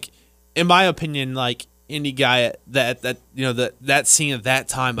big, like, in my opinion, like, indie guy that scene at that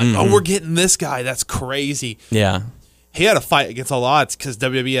time. Like, oh, we're getting this guy. That's crazy. Yeah. He had to fight against all odds because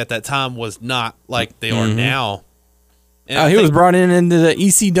WWE at that time was not like they are now. And he was brought into the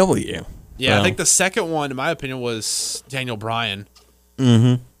ECW. Yeah, I think the second one, in my opinion, was Daniel Bryan.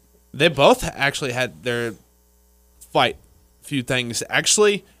 Mm-hmm. They both actually had their fight few things.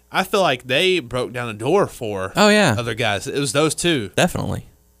 Actually, I feel like they broke down the door for other guys. It was those two. Definitely.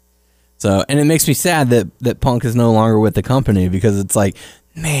 So, and it makes me sad that Punk is no longer with the company, because it's like,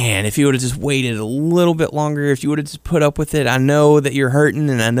 man, if you would have just waited a little bit longer, if you would have just put up with it, I know that you're hurting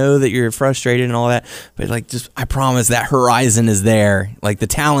and I know that you're frustrated and all that, but like, just, I promise that horizon is there. Like, the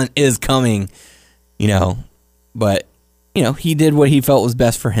talent is coming, but, he did what he felt was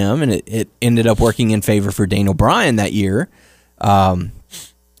best for him, and it ended up working in favor for Daniel Bryan that year. And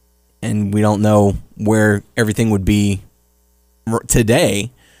we don't know where everything would be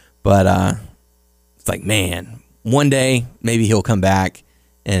today, but it's like, man, one day maybe he'll come back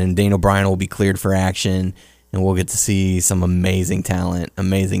and Daniel Bryan will be cleared for action, and we'll get to see some amazing talent,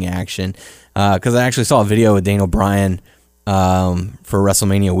 amazing action. Because I actually saw a video with Daniel Bryan for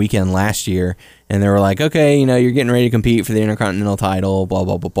WrestleMania weekend last year, and they were like, okay, you're getting ready to compete for the Intercontinental title, blah,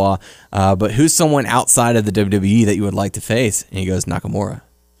 blah, blah, blah. But who's someone outside of the WWE that you would like to face? And he goes, Nakamura.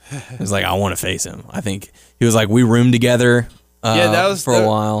 He was like, I want to face him. I think he was like, we roomed together that was for a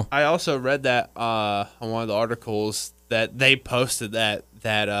while. I also read that on one of the articles that they posted that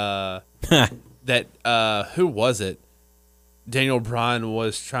who was it? Daniel Bryan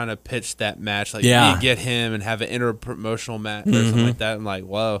was trying to pitch that match, like get him and have an inter-promotional match or something like that. I'm like,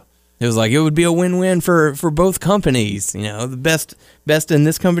 whoa. It was like, it would be a win-win for both companies. The best in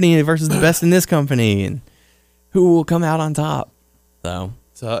this company versus the best in this company, and who will come out on top. So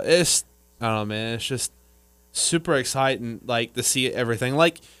it's, I don't know, man. It's just super exciting, like, to see everything.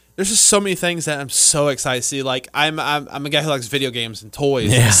 Like, there's just so many things that I'm so excited to see. Like, I'm a guy who likes video games and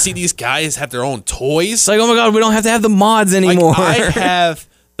toys. Yeah. To see these guys have their own toys. It's like, oh my God, we don't have to have the mods anymore. Like, I have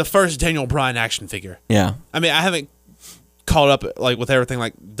the first Daniel Bryan action figure. Yeah. I mean, I haven't caught up like with everything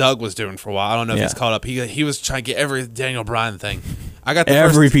like Doug was doing for a while. I don't know if he's caught up. He was trying to get every Daniel Bryan thing. I got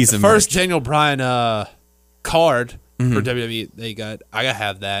the piece of first merch. Daniel Bryan card for WWE. I gotta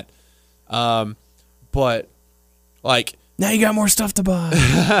have that. But like Now you got more stuff to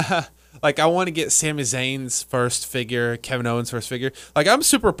buy. like I want to get Sami Zayn's first figure, Kevin Owens' first figure. Like I'm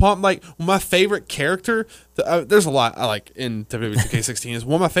super pumped. Like my favorite character, there's a lot I like in WWE 2K16. Is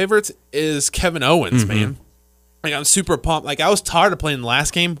one of my favorites is Kevin Owens, man. Like I'm super pumped. Like I was tired of playing the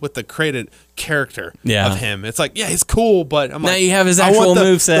last game with the created character of him. It's like, yeah, he's cool, but I'm Now like, you have his I actual want the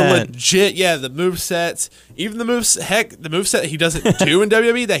moveset. legit, the movesets. Even the moves, heck, the moveset he doesn't do in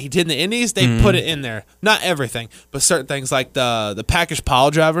WWE that he did in the Indies, they put it in there. Not everything, but certain things like the package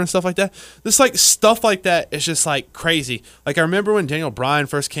pile driver and stuff like that. This like stuff like that is just like crazy. Like I remember when Daniel Bryan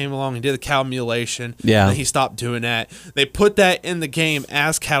first came along and did the cow mutilation. Yeah. And he stopped doing that. They put that in the game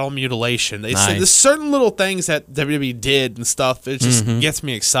as cattle mutilation. They said Nice. there's certain little things that WWE did and stuff. It just gets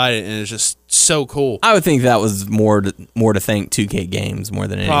me excited and it's just so cool. I would think that was more to thank 2K Games more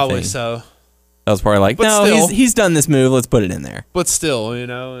than anything. Probably so. That was probably like, But no, still- he's done this move. Let's put it in there. But still,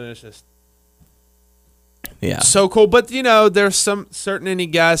 it's just Yeah. so cool. But, there's some certain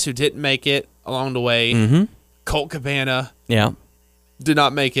indie guys who didn't make it along the way. Mm-hmm. Colt Cabana Yeah. did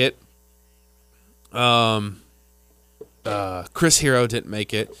not make it. Chris Hero didn't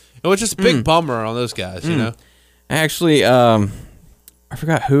make it. It was just a big bummer on those guys, Actually, I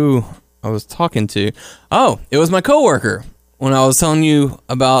forgot who I was talking to. Oh, it was my coworker when I was telling you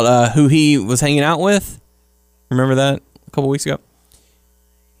about who he was hanging out with. Remember that a couple weeks ago?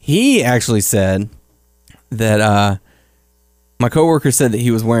 He actually said that my coworker said that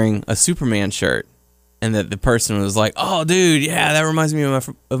he was wearing a Superman shirt, and that the person was like, "Oh, dude, yeah, that reminds me of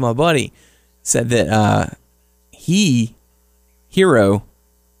my buddy." Said that Hero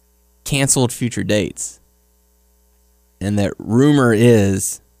canceled future dates, and that rumor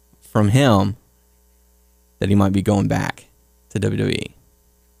is from him that he might be going back to WWE.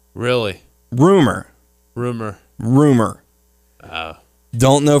 Really? Rumor. Oh.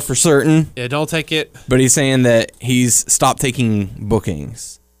 Don't know for certain, Yeah, don't take it. but he's saying that he's stopped taking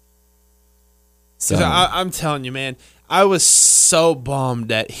bookings. So 'Cause I'm telling you, man, I was so bummed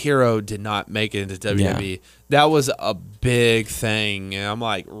that Hero did not make it into WWE. That was a big thing. And I'm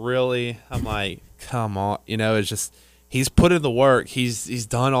like, really? I'm like, come on. It's just he's put in the work. He's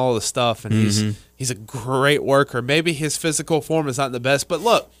done all the stuff, and he's a great worker. Maybe his physical form is not the best, but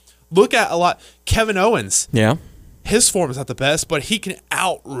look at a lot. Kevin Owens, yeah. his form is not the best, but he can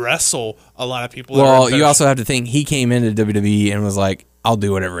out wrestle a lot of people. that are Well, in better you also have to think he came into WWE and was like, "I'll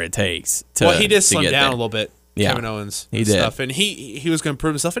do whatever it takes." To, he did to slim get down there. a little bit. Yeah. Kevin Owens, He and did. stuff, and he was going to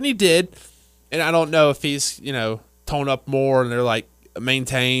prove himself, and he did. And I don't know if he's tone up more, and they're like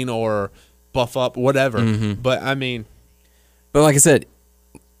maintain or buff up, whatever. Mm-hmm. But I mean, But like I said,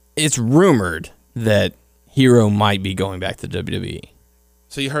 it's rumored that Hero might be going back to WWE.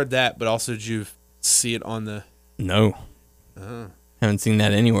 so you heard that, but also did you see it on the? No. Haven't seen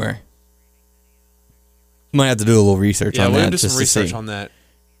that anywhere. Might have to do a little research Yeah, on we're that. gonna do some just to research see. on that.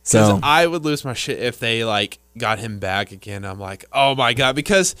 So, I would lose my shit if they got him back again. I'm like, oh my god,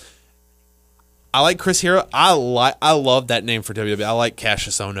 because I like Chris Hero. I love that name for WWE. I like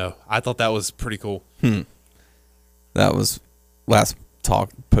Cassius Ohno. I thought that was pretty cool. that was last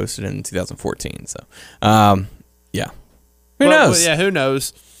talk posted in 2014. So, yeah. Who But knows? yeah, who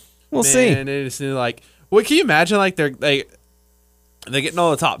knows? We'll see. And it's like, well, can you imagine they're getting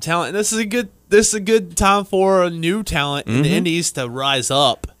all the top talent, and this is a good time for a new talent in the Indies to rise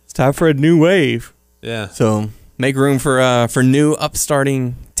up. It's time for a new wave. Yeah. So make room for new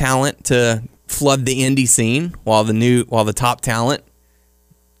upstarting talent to flood the indie scene while the top talent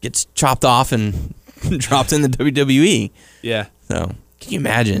gets chopped off and dropped in the WWE. Yeah. So can you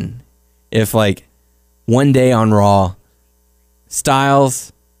imagine if one day on Raw,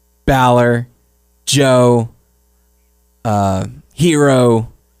 Styles, Balor, Joe,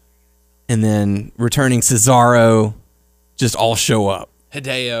 Hero, and then returning Cesaro just all show up.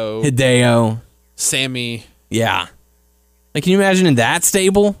 Hideo. Sammy. Yeah. Can you imagine in that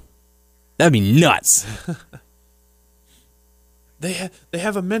stable? That'd be nuts. They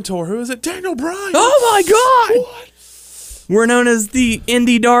have a mentor. Who is it? Daniel Bryan. Oh my God! What? We're known as the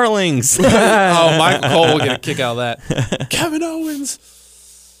indie darlings. Oh, Michael Cole will get a kick out of that. Kevin Owens.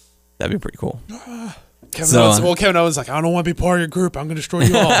 That'd be pretty cool. Kevin Owens like, I don't want to be part of your group. I'm going to destroy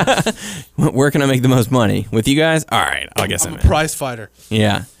you all. Where can I make the most money? With you guys? All right, I guess I'm I'm a in. prize fighter.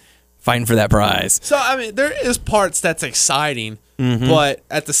 Yeah. Fighting for that prize. So, I mean, there is parts that's exciting, but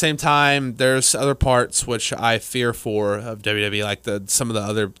at the same time, there's other parts which I fear for of WWE, like some of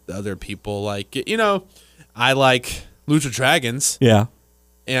the other people. I like Lucha Dragons, Yeah.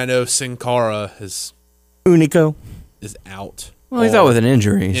 and I know Sin Cara is Unico. out. Well, he's out with an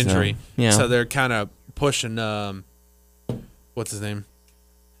injury. injury. So, yeah. So they're kind of pushing what's his name?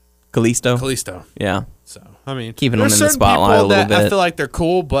 Kalisto. Yeah. So I mean, Keeping them there's in the certain spotlight people a little that I bit. feel like they're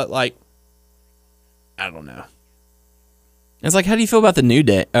cool, but like, I don't know. It's like, how do you feel about the New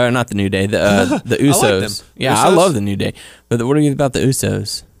Day? Or not the New Day, the Usos. I like them. Yeah, Usos? I love the New Day. But what do you about the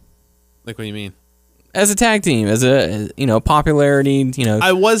Usos? Like, what do you mean? As a tag team, as a, popularity,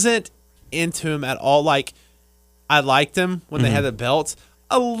 I wasn't into him at all. Like, I liked them when they Mm-hmm. had the belts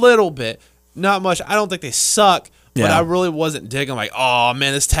a little bit, not much. I don't think they suck, but Yeah. I really wasn't digging. Like, oh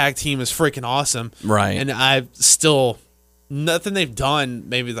man, this tag team is freaking awesome, Right. And I still nothing they've done.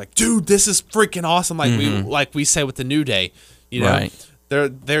 Maybe like, dude, this is freaking awesome. Like we say with the New Day, Right.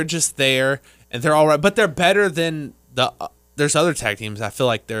 They're just there and they're all right, but they're better than there's other tag teams. I feel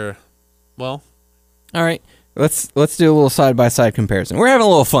like they're well. All right. Let's do a little side-by-side comparison. We're having a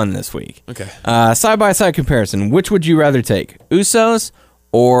little fun this week. Okay. Side-by-side comparison. Which would you rather take? Usos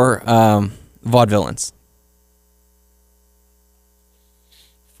or Vaudevillains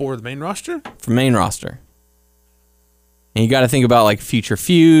For the main roster? for main roster? And you got to think about like future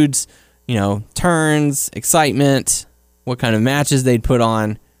feuds, turns, excitement, what kind of matches they'd put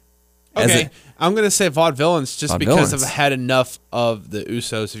on. Okay, I'm going to say Vaudevillains just because I've Vaudevillains. had enough of the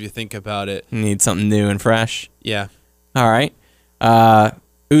Usos, if you think about it. Need something new and fresh. Yeah. All right.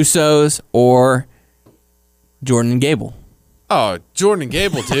 Usos or Jordan and Gable. Oh, Jordan and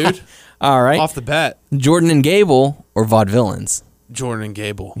Gable, dude. All right. Off the bat, Jordan and Gable or Vaudevillains. Jordan and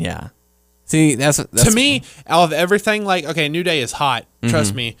Gable. Yeah. See, that's To me, out of everything, like, okay, New Day is hot,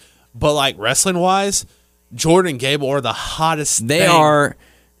 trust me, but like wrestling-wise, Jordan and Gable are the hottest they thing.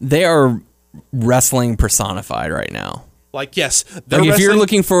 they are wrestling personified right now. Like, yes, they're Like if you're wrestling-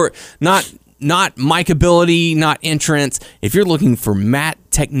 looking for not mic ability, not entrance, if you're looking for mat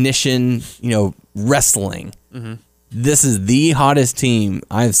technician, wrestling, this is the hottest team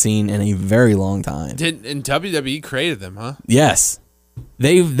I've seen in a very long time. and WWE created them, huh? Yes,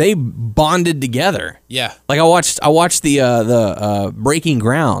 they bonded together. Yeah. Like I watched the Breaking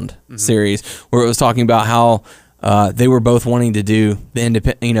Ground series where it was talking about how they were both wanting to do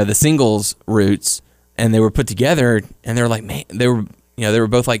the singles routes, and they were put together, and they were like, man, they were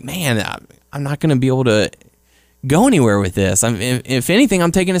both like, man, I'm not going to be able to go anywhere with this. If anything,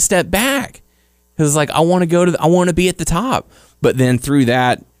 I'm taking a step back because like I want to be at the top. But then through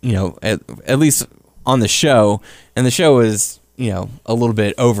that, at least on the show, and the show is a little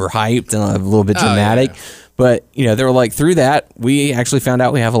bit overhyped and a little bit dramatic. yeah. But, they were like, through that, we actually found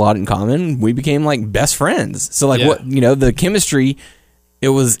out we have a lot in common. We became like best friends. So like Yeah. what, the chemistry, it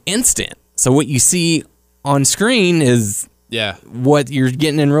was instant. So what you see on screen is Yeah. what you're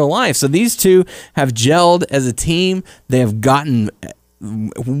getting in real life. So these two have gelled as a team. They have gotten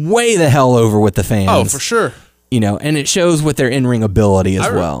way the hell over with the fans. Oh, for sure. And it shows with their in-ring ability as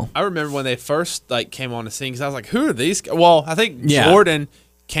well. I remember when they first came on the scene because I was like, "Who are these?" Well, I think Yeah. Jordan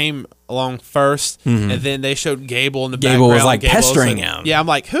came along first, and then they showed Gable in the Gable background. was, like, pestering like- him. Yeah, I'm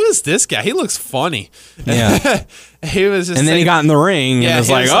like, "Who is this guy? He looks funny." Yeah. He was just. And then he saying- got in the ring Yeah, and was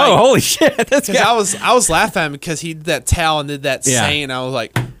he like, was oh, like- holy shit. This Because guy. I was laughing at him because he did that towel and did that Yeah. saying. I was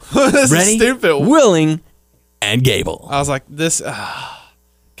like, "This Ready, is stupid." willing, and Gable. I was like, "This."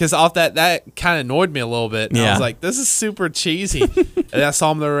 Because off that kind of annoyed me a little bit. And I Yeah. was like, this is super cheesy. And I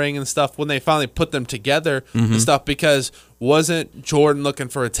saw him in the ring and stuff when they finally put them together Mm-hmm. and stuff because wasn't Jordan looking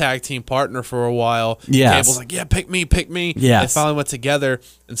for a tag team partner for a while? Yes. Gable's like, yeah, pick me. Yes. They finally went together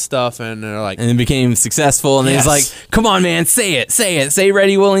and stuff and they're like, And then became successful. And then he's Yes. like, come on, man, say it. Say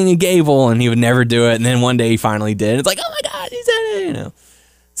ready, willing, and Gable. And he would never do it. And then one day he finally did. It's like, oh my God, he said it,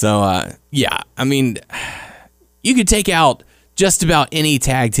 So, yeah, I mean, you could take out just about any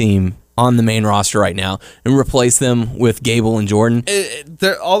tag team on the main roster right now and replace them with Gable and Jordan.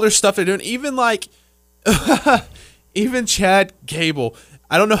 all their stuff they're doing, even like, even Chad Gable.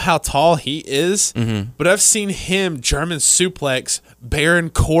 I don't know how tall he is, but I've seen him German suplex Baron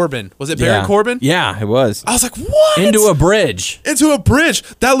Corbin. Was it Baron Corbin? Yeah, it was. I was like, what? Into a bridge. Into a bridge.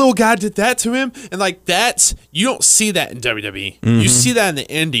 That little guy did that to him. And like you don't see that in WWE. You see that in the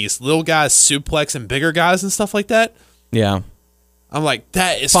indies. Little guys suplexing bigger guys and stuff like that. Yeah. I'm like,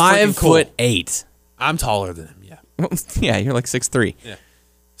 that is freaking cool. 5'8". I'm taller than him, yeah. Yeah, you're like 6'3". Yeah.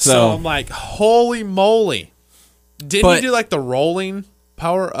 So- So I'm like, holy moly. Didn't But- he do like the rolling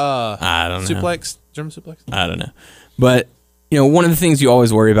power I don't know. suplex? German suplex? I don't know. But, one of the things you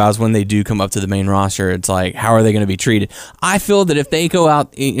always worry about is when they do come up to the main roster, it's like, how are they going to be treated? I feel that if they go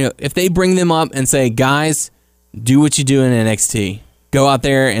out, if they bring them up and say, guys, do what you do in NXT, go out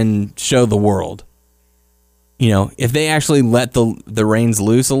there and show the world. If they actually let the reins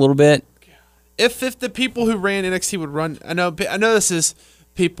loose a little bit. If the people who ran NXT would run, I know this is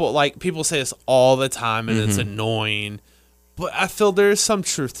people say this all the time and it's annoying, But I feel there is some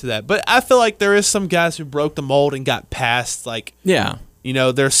truth to that. But I feel like there is some guys who broke the mold and got past, like, Yeah. you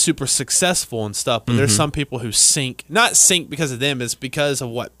know, they're super successful and stuff. But there's some people who sink, not sink because of them, it's because of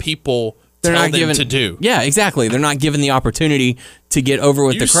what people They're tell not them given to do. Yeah, exactly. They're not given the opportunity to get over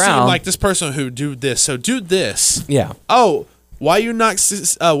with You the seem crowd. like this person who do this, so do this. Yeah. Oh, why you not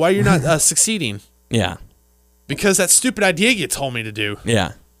succeeding? Yeah. Because that stupid idea you told me to do.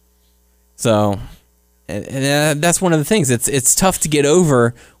 Yeah. So, and that's one of the things. It's tough to get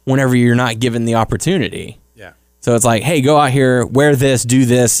over whenever you're not given the opportunity. Yeah. So it's like, hey, go out here, wear this, do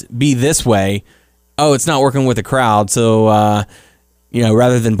this, be this way. Oh, it's not working with the crowd. So, you know,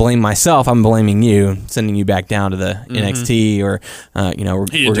 rather than blame myself, I'm blaming you, sending you back down to the NXT, or you know,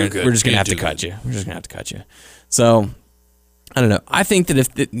 we're just gonna have to cut you. We're just gonna have to cut you. So, I don't know. I think that if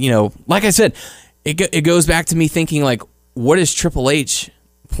you know, like I said, it goes back to me thinking like, what is Triple H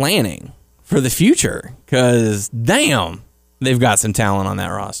planning for the future? Because damn, they've got some talent on that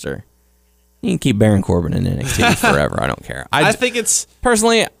roster. You can keep Baron Corbin in NXT forever. I don't care. I think it's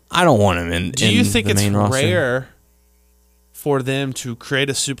personally, I don't want him in. Do you think the it's main roster. rare for them to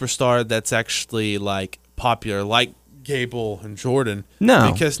create a superstar that's actually like popular, like Gable and Jordan?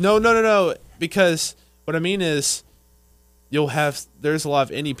 No. Because no. Because what I mean is, there's a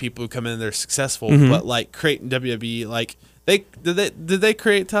lot of indie people who come in, they're successful, but like creating WWE, like did they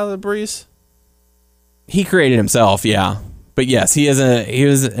create Tyler Breeze? He created himself, yeah. But yes, he was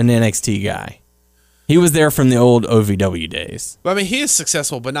an NXT guy. He was there from the old OVW days. But I mean, he is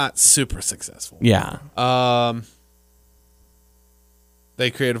successful, but not super successful. Yeah.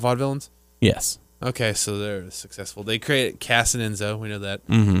 They created Vaudevillains? Yes. Okay, so they're successful. They created Cass and Enzo. We know that.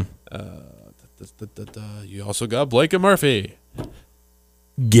 You also got Blake and Murphy.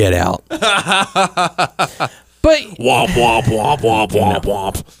 Get out. But Womp womp womp womp womp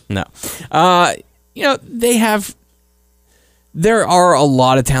womp. no. You know, there are a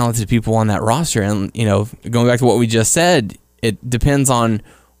lot of talented people on that roster, and you know, going back to what we just said, it depends on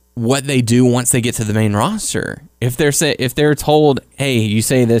what they do once they get to the main roster. If they're told, hey, you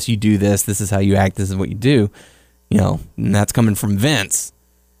say this, you do this, this is how you act, this is what you do, you know, and that's coming from Vince,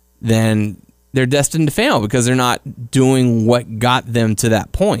 then they're destined to fail because they're not doing what got them to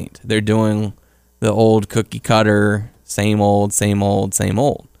that point. They're doing the old cookie cutter, same old. So,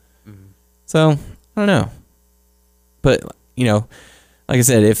 I don't know. But, you know, like I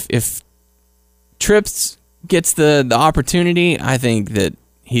said, if Trips gets the opportunity, I think that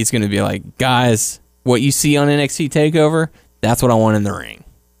he's going to be like, guys, what you see on NXT TakeOver, that's what I want in the ring.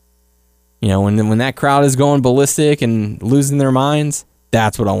 You know, when that crowd is going ballistic and losing their minds,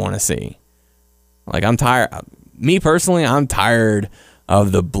 that's what I want to see. Like, I'm tired. Me personally, I'm tired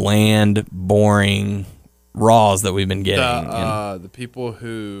of the bland, boring Raws that we've been getting. The people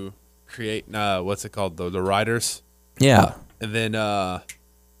who create, what's it called? The writers. Yeah. And then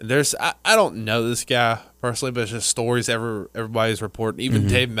there's, I don't know this guy personally, but it's just stories everybody's reporting. Even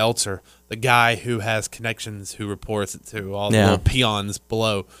Dave Meltzer, the guy who has connections, who reports it to all the little peons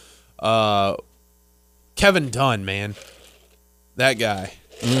below. Kevin Dunn, man. That guy.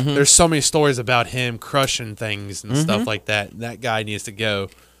 There's so many stories about him crushing things and stuff like that. That guy needs to go.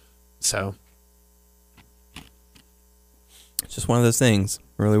 So It's just one of those things.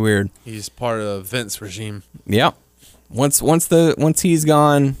 Really weird. he's part of Vince regime. Yep. Once he's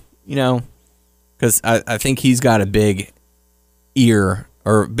gone, you know, because I think he's got a big ear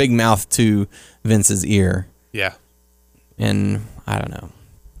or big mouth to Vince's ear, Yeah. and I don't know.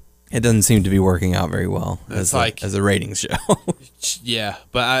 It doesn't seem to be working out very well It's as a ratings show. Yeah,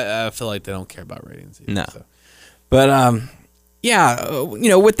 but I feel like they don't care about ratings either. No. So. But yeah, you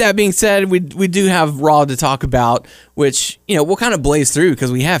know, with that being said, we do have Raw to talk about, which, you know, we'll kind of blaze through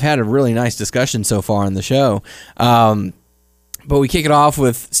because we have had a really nice discussion so far on the show. But we kick it off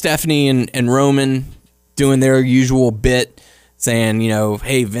with Stephanie and Roman doing their usual bit, saying, you know,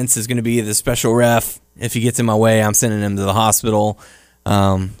 hey, Vince is going to be the special ref. If he gets in my way, I'm sending him to the hospital.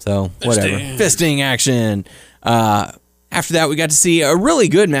 So whatever. Fisting action. After that, we got to see a really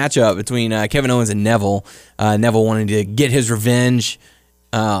good matchup between Kevin Owens and Neville. Neville wanted to get his revenge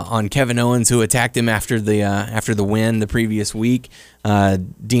on Kevin Owens, who attacked him after the win the previous week.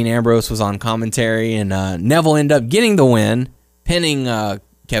 Dean Ambrose was on commentary, and Neville ended up getting the win, pinning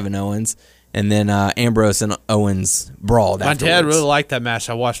Kevin Owens. And then Ambrose and Owens brawled My afterwards. dad really liked that match.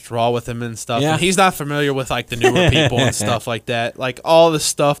 I watched Raw with him and stuff. Yeah. And he's not familiar with like the newer people and stuff like that. Like all the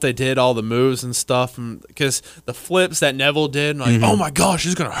stuff they did, all the moves and stuff. Because the flips that Neville did, like, oh my gosh,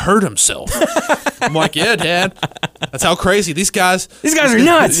 he's gonna hurt himself. I'm like, yeah, Dad. That's how crazy these guys. These guys are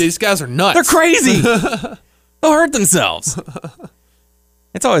nuts. These guys are nuts. They're crazy. They'll hurt themselves.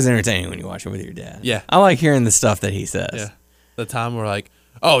 It's always entertaining when you watch it with your dad. Yeah. I like hearing the stuff that he says. Yeah. the time we're like,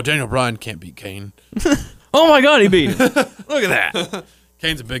 oh, Daniel Bryan can't beat Kane. Oh my God, he beat him. Look at that.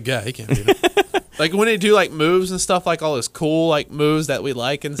 Kane's a big guy. He can't beat him. Like when they do like moves and stuff, like all those cool like moves that we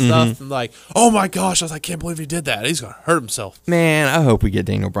like and stuff, and like, oh my gosh, I was like, I can't believe he did that. He's gonna hurt himself. Man, I hope we get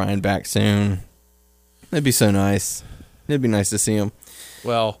Daniel Bryan back soon. That'd be so nice. It'd be nice to see him.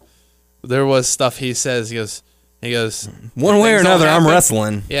 Well, there was stuff he says. He goes, one way or things don't another, I'm happen.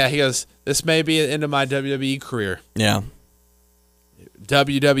 wrestling. Yeah, he goes, this may be the end of my WWE career. Yeah.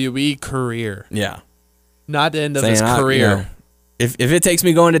 WWE career. Yeah. Not the end of Saying his career. If it takes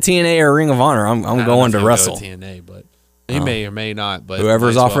me going to TNA or Ring of Honor, I'm going to wrestle. Go to TNA, but he may or may not. But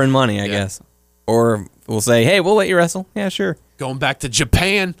Whoever's might as offering well. money, I guess. Or we'll say, hey, we'll let you wrestle. Yeah, sure. Going back to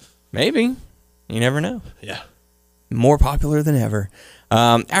Japan. Maybe. You never know. Yeah. More popular than ever.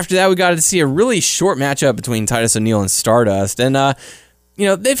 After that, we got to see a really short matchup between Titus O'Neil and Stardust. And,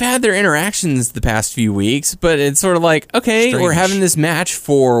 they've had their interactions the past few weeks, but it's sort of like, okay, Strange. we're having this match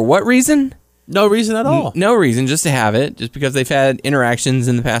for what reason? No reason at all. No reason, just to have it, just because they've had interactions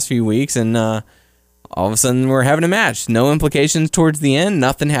in the past few weeks, and all of a sudden we're having a match. No implications towards the end.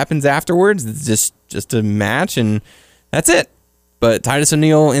 Nothing happens afterwards. It's just a match, and that's it. But Titus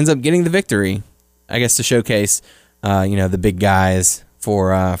O'Neil ends up getting the victory, I guess, to showcase, the big guys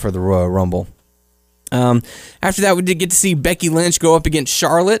for the Royal Rumble. After that, we did get to see Becky Lynch go up against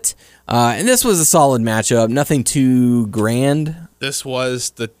Charlotte, and this was a solid matchup. Nothing too grand. This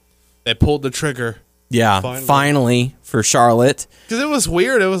was they pulled the trigger. Yeah, finally for Charlotte. Because it was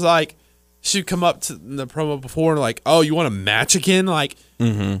weird. It was like she'd come up to the promo before and like, oh, you want a match again? Like,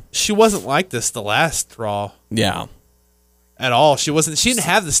 she wasn't like this the last Raw. Yeah. At all. She didn't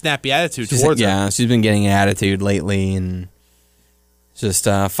have the snappy attitude towards her. Yeah, she's been getting attitude lately and just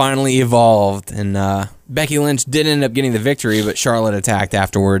finally evolved. And Becky Lynch did end up getting the victory, but Charlotte attacked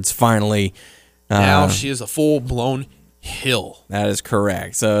afterwards. Finally. Now she is a full-blown heel. That is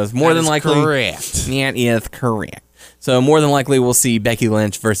correct. So it's more than likely. Correct. That is correct. So more than likely we'll see Becky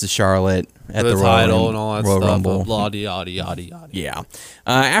Lynch versus Charlotte at the title and all that Royal stuff. Rumble. Blah, yada, yada, yada. Yeah.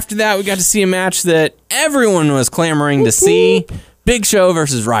 After that, we got to see a match that everyone was clamoring to see. Big Show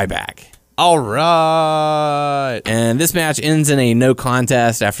versus Ryback. All right. And this match ends in a no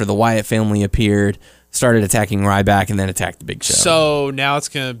contest after the Wyatt family appeared, started attacking Ryback, and then attacked the Big Show. So now it's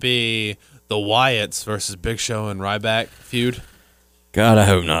going to be the Wyatts versus Big Show and Ryback feud. God, I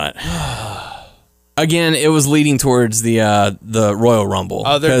hope not. Again, it was leading towards the Royal Rumble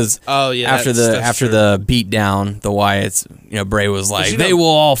because after the beatdown, the Wyatts, Bray was like, they will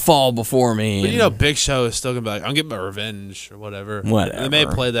all fall before me. But Big Show is still gonna be like, I'm getting my revenge or whatever. Whatever. They may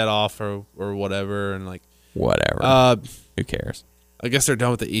play that off or whatever, and like whatever. Who cares? I guess they're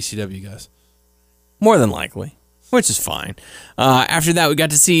done with the ECW guys. More than likely, which is fine. After that, we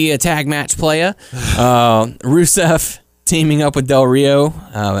got to see a tag match playa. Rusev teaming up with Del Rio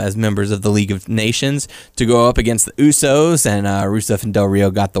as members of the League of Nations to go up against the Usos, and Rusev and Del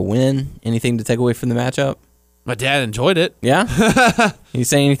Rio got the win. Anything to take away from the matchup? My dad enjoyed it. Yeah? You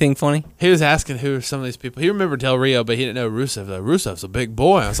say anything funny? He was asking who are some of these people. He remembered Del Rio, but he didn't know Rusev. Like, Rusev's a big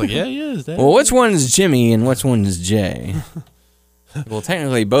boy. I was like, yeah, he is. Well, which one is Jimmy and which one is Jay? Well,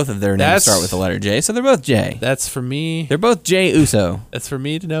 technically, both of their names start with the letter J, so they're both J. That's for me. They're both Jay Uso. That's for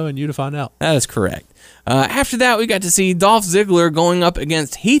me to know and you to find out. That is correct. After that, we got to see Dolph Ziggler going up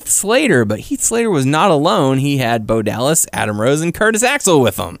against Heath Slater, but Heath Slater was not alone. He had Bo Dallas, Adam Rose, and Curtis Axel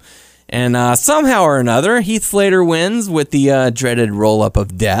with him. And somehow or another, Heath Slater wins with the dreaded roll-up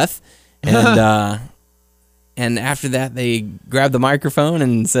of death. And and after that, they grabbed the microphone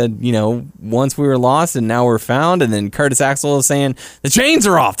and said, once we were lost and now we're found. And then Curtis Axel is saying, the chains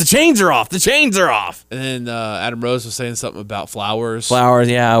are off, the chains are off, the chains are off. And then Adam Rose was saying something about flowers. Flowers,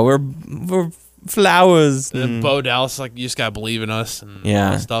 yeah, we're flowers. And then Bo Dallas, like, you just gotta believe in us and all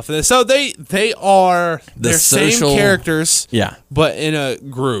Yeah. that stuff. And so they are The they're social- same characters, Yeah. but in a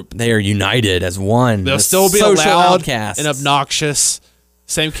group. They are united as one. They'll The still be social loud outcasts. and obnoxious.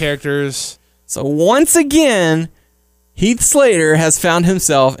 Same characters. So once again, Heath Slater has found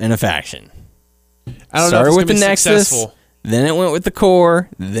himself in a faction. I don't Started know if with it's the gonna be Nexus, successful. then it went with the Core,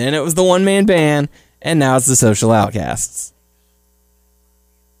 then it was the one-man band, and now it's the Social Outcasts.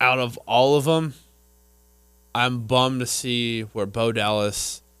 Out of all of them, I'm bummed to see where Bo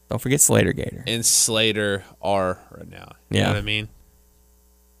Dallas Don't forget Slater Gator. and Slater are right now. You Yeah. know what I mean?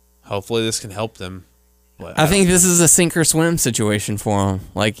 Hopefully this can help them. But I think this is a sink or swim situation for them.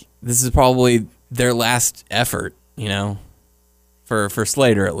 Like, this is probably their last effort, for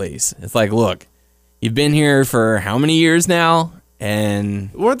Slater at least. It's like, look, you've been here for how many years now?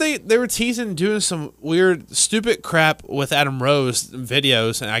 And weren't they were teasing doing some weird stupid crap with Adam Rose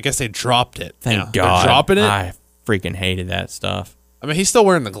videos, and I guess they dropped it. thank now. God. They're dropping it. I freaking hated that stuff. I mean, he's still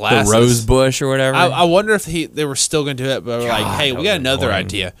wearing the glasses. The rose bush or whatever. I wonder if they were still going to do it, but we're like, hey, we got another boring.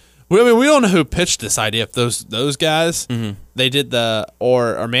 idea. We don't know who pitched this idea. If those guys, they did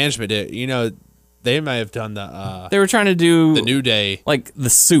or management did. You know, they may have done they were trying to do the New Day, like the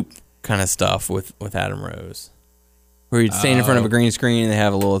soup kind of stuff with Adam Rose, where he'd stand in front of a green screen and they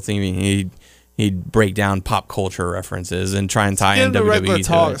have a little theme. He'd break down pop culture references and try and tie in WWE regular to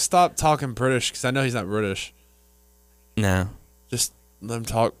talk. it. Stop talking British because I know he's not British. No. Just let him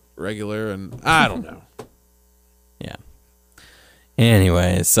talk regular, and I don't know. Yeah.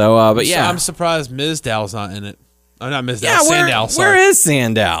 Anyway, so but yeah, I'm surprised Mizdow's not in it. Oh, not Mizdow. yeah. Sandow. Sorry. Where is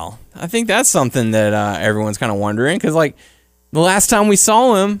Sandow? I think that's something that everyone's kind of wondering because, like, the last time we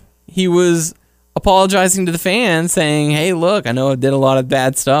saw him, he was apologizing to the fans, saying, "Hey, look, I know I did a lot of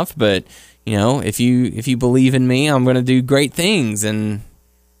bad stuff, but you know, if you believe in me, I'm going to do great things." And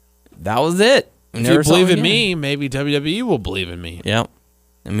that was it. If you believe in me, maybe WWE will believe in me. Yep.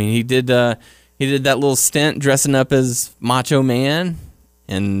 I mean, he did that little stint dressing up as Macho Man,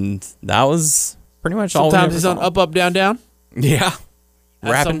 and that was pretty much all. Sometimes he's on Up, Up, Down, Down. Yeah.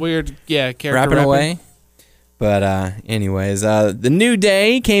 Some weird, character rapping away. But anyways, the New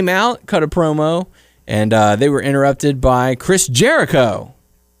Day came out, cut a promo, and they were interrupted by Chris Jericho.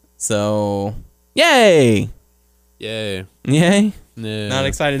 So, yay! Yay. Yay? Yeah. Not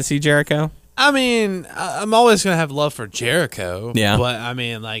excited to see Jericho? I mean, I'm always going to have love for Jericho. Yeah. But, I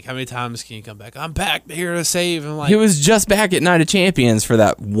mean, like, how many times can you come back? I'm back here to save. And, like, He was just back at Night of Champions for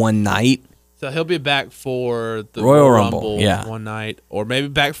that one night. So he'll be back for the Royal Rumble, yeah. one night. Or maybe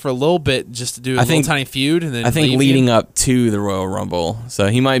back for a little bit just to do a little tiny feud. And then I think leading up to the Royal Rumble. So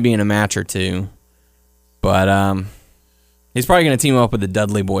he might be in a match or two. But he's probably going to team up with the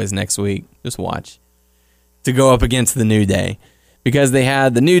Dudley Boys next week. Just watch. To go up against the New Day. Because they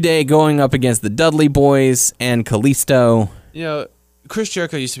had the New Day going up against the Dudley Boys and Kalisto. You know, Chris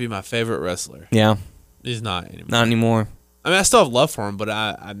Jericho used to be my favorite wrestler. Yeah. He's not anymore. Not anymore. I mean, I still have love for him, but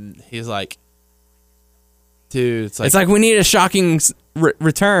he's like, dude, it's like we need a shocking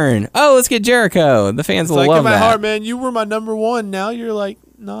return. Oh, let's get Jericho. The fans will love that. In my heart, man, you were my number one. Now you're like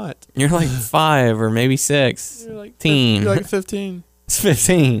not. You're like 5 or maybe 6. You're like 15. You're like 15. It's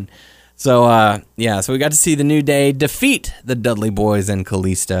 15. So, so we got to see the New Day defeat the Dudley Boys and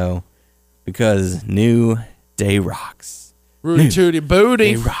Kalisto because New Day rocks. Rudy Tooty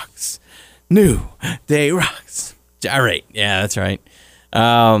Booty. Day rocks. New Day rocks. Gyrate. Yeah, that's right.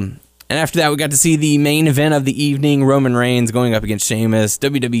 And after that, we got to see the main event of the evening, Roman Reigns going up against Sheamus,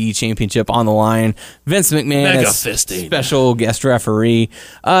 WWE Championship on the line. Vince McMahon as special guest referee.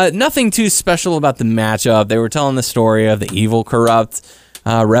 Nothing too special about the matchup. They were telling the story of the evil, corrupt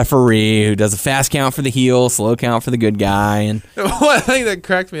referee who does a fast count for the heel, slow count for the good guy. And one thing that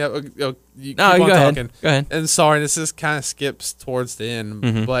cracked me up. You keep on go ahead. talking. Go ahead. And sorry, this is kind of skips towards the end,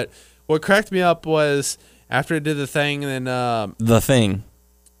 Mm-hmm. but what cracked me up was after it did the thing, and then the thing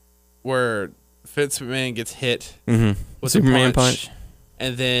where Vince McMahon gets hit with Superman a punch,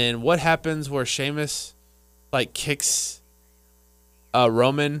 and then what happens where Sheamus like kicks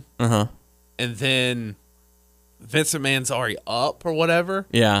Roman, and then Vince McMahon's already up or whatever.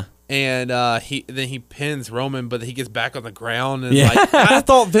 Yeah. And he pins Roman, but he gets back on the ground and like I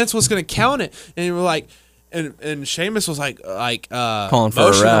thought Vince was gonna count it, and we're like, and Sheamus was like calling for a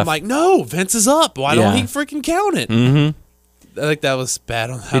motion. ref. I'm like, no, Vince is up. Why don't he freaking count it? Mm-hmm. I think that was bad.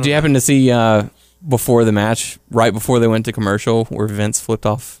 Did you happen to see before the match, right before they went to commercial, where Vince flipped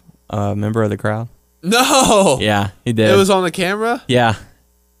off a member of the crowd? No. Yeah, he did. It was on the camera. Yeah,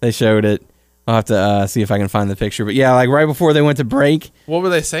 they showed it. I'll have to see if I can find the picture. But yeah, like right before they went to break. What were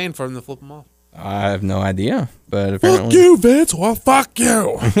they saying for him to flip him off? I have no idea, but apparently. Fuck you, Vince. Well, fuck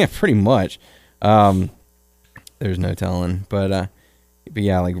you. Yeah, pretty much. There's no telling, but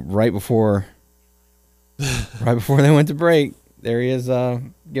yeah, like right before they went to break, there he is,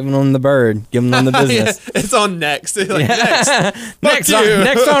 giving them the bird, giving them the business. Yeah, it's on next. Like,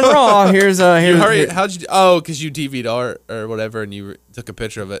 next on Raw. Here's hurry. How'd you? Oh, because you DV'd art or whatever, and you took a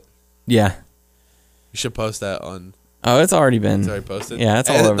picture of it. Yeah. You should post that on. Oh, it's already been. It's already posted. Yeah, it's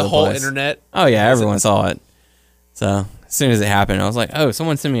all over the whole place. internet. Oh yeah, everyone saw it. So as soon as it happened, I was like, "Oh,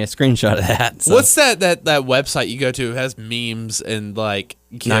 someone sent me a screenshot of that." So. What's that website you go to? It has memes and like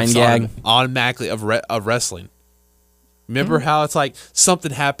gifs 9gag automatically of wrestling. Remember how it's like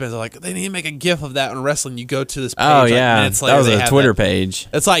something happens, like they need to make a gif of that on wrestling. You go to this page. Oh like, yeah, minutes later, that was they a have Twitter that. page.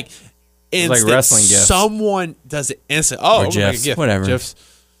 It's like instant. Like wrestling gifs. Someone does it instant. Oh, or we'll GIFs, make a GIF. whatever. GIFs.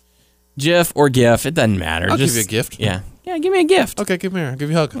 GIF or GIF, it doesn't matter. I'll give you a gift. Yeah, give me a gift. Okay, give me here. I'll give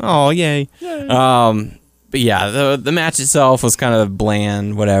you a hug. Oh, yay. But yeah, the match itself was kind of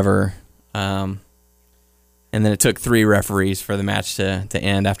bland, whatever. And then it took 3 referees for the match to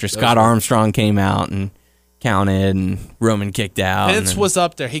end after Scott Armstrong came out and counted and Roman kicked out. Vince was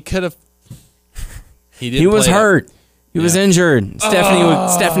up there. He could have. He was hurt. He was injured.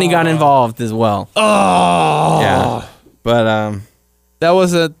 Stephanie got involved as well. Oh. Yeah. But that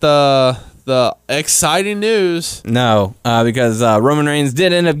wasn't the exciting news. no, because Roman Reigns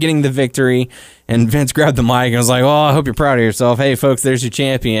did end up getting the victory, and Vince grabbed the mic and was like, "Oh, I hope you're proud of yourself. Hey, folks, there's your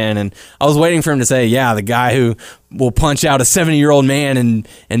champion." And I was waiting for him to say, "Yeah, the guy who will punch out a 70-year-old man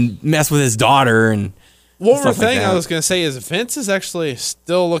and mess with his daughter." And one more thing like I was going to say is Vince is actually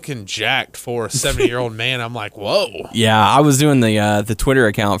still looking jacked for a 70-year-old man. I'm like, whoa. yeah, I was doing the Twitter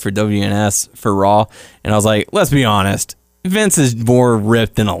account for WNS for Raw, and I was like, let's be honest, Vince is more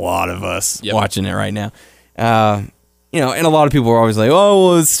ripped than a lot of us watching it right now. And a lot of people are always like, oh,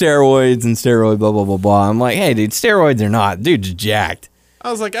 well, it's steroids and steroid, blah, blah, blah, blah. I'm like, hey, dude, steroids or not, dude's jacked. I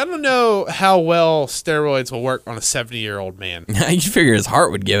was like, I don't know how well steroids will work on a 70-year-old man. You figure his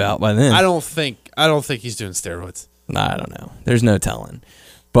heart would give out by then. I don't think he's doing steroids. I don't know. There's no telling.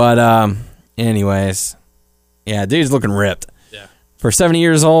 But anyways, yeah, dude's looking ripped. Yeah. For 70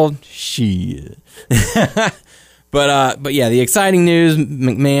 years old, shit. But yeah, the exciting news,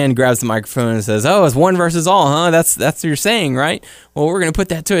 McMahon grabs the microphone and says, "Oh, it's one versus all, huh? That's what you're saying, right? Well, we're going to put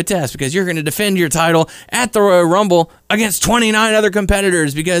that to a test because you're going to defend your title at the Royal Rumble against 29 other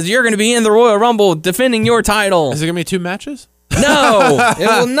competitors because you're going to be in the Royal Rumble defending your title." Is it going to be 2 matches? No, it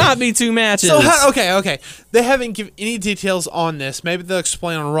will not be 2 matches. So okay. They haven't given any details on this. Maybe they'll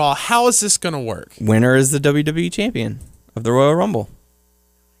explain on Raw. How is this going to work? Winner is the WWE champion of the Royal Rumble.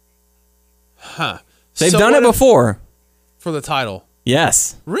 Huh. They've done it before. For the title.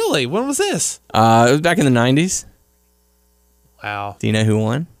 Yes. Really? When was this? It was back in the 90s. Wow. Do you know who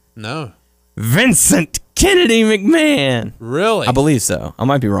won? No. Vincent Kennedy McMahon. Really? I believe so. I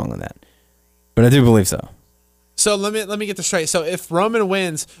might be wrong on that, but I do believe so. So let me get this straight. So if Roman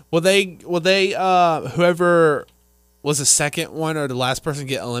wins, will they whoever was the second one or the last person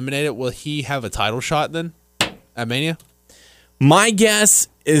get eliminated, will he have a title shot then at Mania? My guess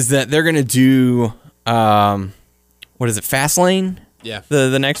is that they're going to do what is it, Fastlane? Yeah.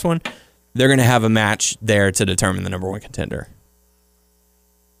 The next one. They're going to have a match there to determine the number 1 contender.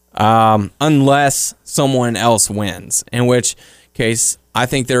 Unless someone else wins, in which case I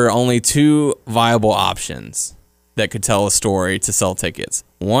think there are only 2 viable options that could tell a story to sell tickets.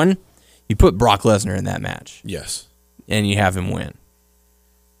 One, you put Brock Lesnar in that match. Yes. And you have him win,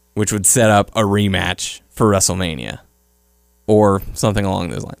 which would set up a rematch for WrestleMania or something along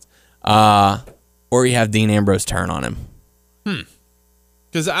those lines. Or you have Dean Ambrose turn on him.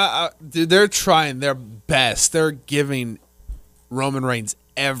 Because they're trying their best. They're giving Roman Reigns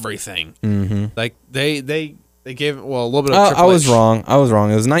everything. Mm-hmm. Like they gave a little bit of Triple I was H. wrong.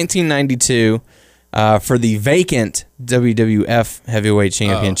 It was 1992 for the vacant WWF Heavyweight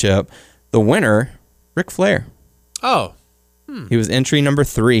Championship. The winner, Ric Flair. Oh. He was entry number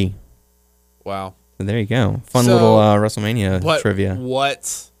 3. Wow. So there you go. Fun So, little WrestleMania trivia.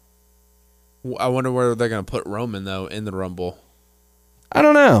 I wonder where they're going to put Roman, though, in the Rumble. I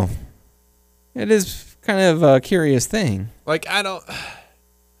don't know. It is kind of a curious thing. Like, I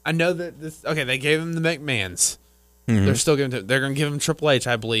know that this... Okay, they gave him the McMahons. Mm-hmm. They're still going to... They're going to give him Triple H,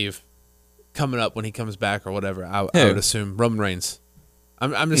 I believe, coming up when he comes back or whatever. I would assume. Roman Reigns.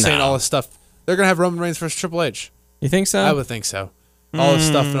 I'm just saying all this stuff. They're going to have Roman Reigns versus Triple H. You think so? I would think so. All this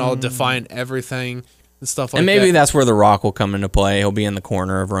stuff and all Define Everything and stuff like that. And maybe that's where The Rock will come into play. He'll be in the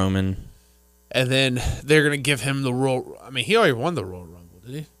corner of Roman. And then they're going to give him the Royal... I mean, he already won the Royal Rumble,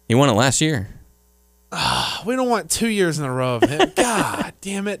 did he? He won it last year. We don't want 2 years in a row of him. God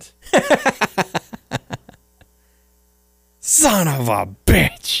damn it. Son of a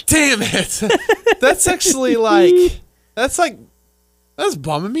bitch. Damn it. That's actually like... That's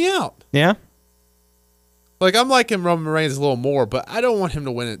bumming me out. Yeah? Like, I'm liking Roman Reigns a little more, but I don't want him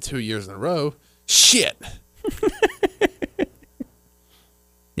to win it 2 years in a row. Shit.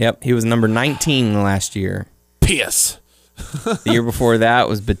 Yep, he was number 19 last year. Piss. The year before that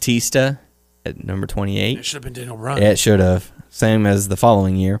was Batista at number 28. It should have been Daniel Bryan. It should have. Same as the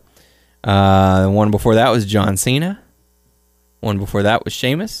following year. One before that was John Cena. One before that was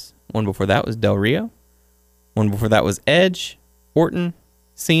Sheamus. One before that was Del Rio. One before that was Edge, Orton,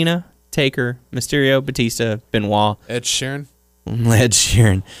 Cena, Taker, Mysterio, Batista, Benoit. Ed Sheeran. Ed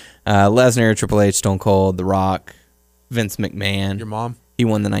Sheeran. Lesnar, Triple H, Stone Cold, The Rock, Vince McMahon. Your mom. He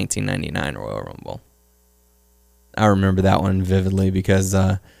won the 1999 Royal Rumble. I remember that one vividly because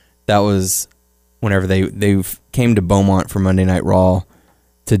that was whenever they came to Beaumont for Monday Night Raw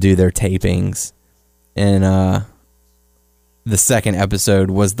to do their tapings. And the second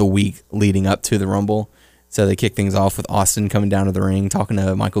episode was the week leading up to the Rumble. So they kick things off with Austin coming down to the ring, talking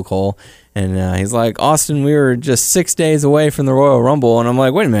to Michael Cole. And he's like, Austin, we were just 6 days away from the Royal Rumble. And I'm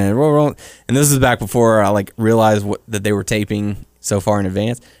like, wait a minute, Royal Rumble. And this is back before I like realized that they were taping so far in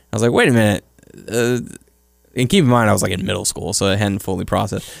advance. I was like, wait a minute. And keep in mind, I was like in middle school, so I hadn't fully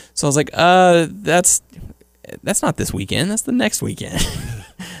processed. So I was like, that's not this weekend. That's the next weekend.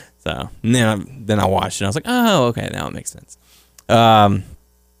 So and then I watched it. And I was like, oh, okay, now it makes sense. So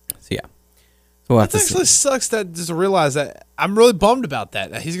yeah. So It actually sucks that just to realize that I'm really bummed about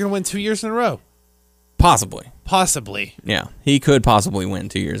that he's going to win 2 years in a row. Possibly. Yeah, he could possibly win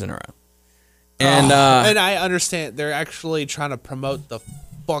 2 years in a row. And and I understand they're actually trying to promote the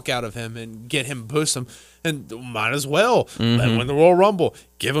fuck out of him and get him, boost him, and might as well win the Royal Rumble.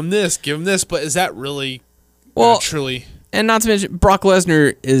 Give him this. But is that really truly? And not to mention, Brock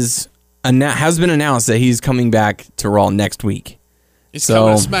Lesnar has been announced that he's coming back to Raw next week. He's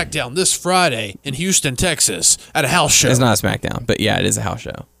coming to SmackDown this Friday in Houston, Texas, at a house show. It's not a SmackDown, but yeah, it is a house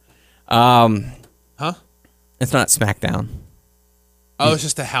show. Huh? It's not SmackDown. Oh, it's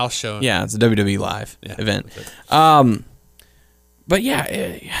just a house show. Yeah, it's a WWE Live event. But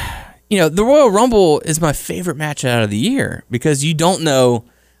yeah, the Royal Rumble is my favorite match out of the year because you don't know.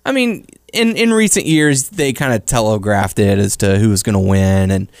 I mean, in recent years, they kind of telegraphed it as to who was going to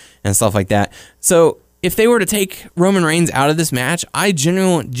win and stuff like that. So if they were to take Roman Reigns out of this match, I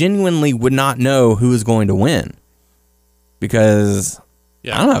genuinely would not know who was going to win because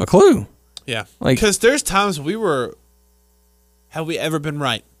I don't have a clue. Yeah, because there's times have we ever been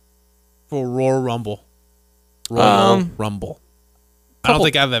right for Royal Rumble? Rumble. I don't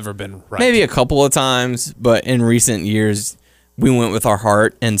think I've ever been right. Maybe a couple of times, but in recent years, we went with our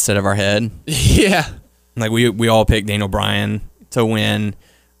heart instead of our head. Yeah. Like, we all picked Daniel Bryan to win.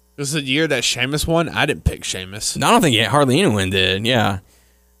 It was the year that Sheamus won. I didn't pick Sheamus. No, I don't think hardly anyone did, yeah.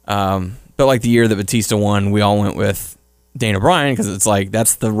 But, like, the year that Batista won, we all went with Daniel Bryan because it's like,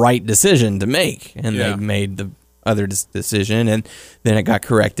 that's the right decision to make. And they made the other decision, and then it got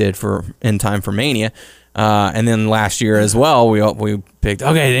corrected in time for Mania. And then last year as well, we picked,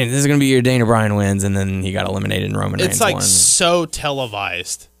 okay, this is going to be your Daniel Bryan wins, and then he got eliminated and Roman Reigns won. It's like so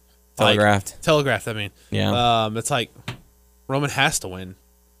televised. Telegraphed, I mean. Yeah. It's like Roman has to win.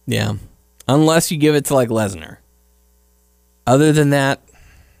 Yeah. Unless you give it to like Lesnar. Other than that,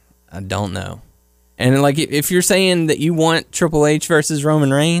 I don't know. And like if you're saying that you want Triple H versus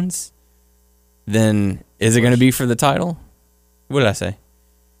Roman Reigns, then is it going to be for the title? What did I say?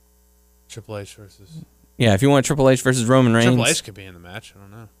 Triple H versus... Yeah, if you want Triple H versus Roman Reigns... Triple H could be in the match. I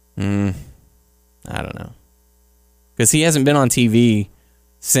don't know. I don't know. Because he hasn't been on TV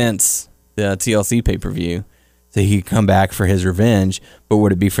since the TLC pay-per-view, so he could come back for his revenge, but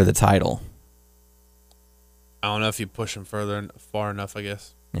would it be for the title? I don't know if you push him far enough, I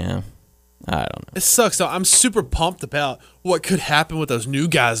guess. Yeah. I don't know. It sucks, though. I'm super pumped about what could happen with those new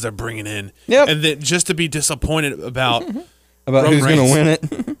guys they're bringing in. Yep. And then just to be disappointed about... About Roman who's going to win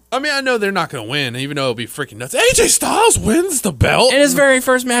it. I mean, I know they're not going to win, even though it'll be freaking nuts. AJ Styles wins the belt. In his very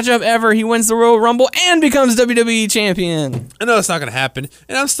first matchup ever, he wins the Royal Rumble and becomes WWE champion. I know it's not going to happen,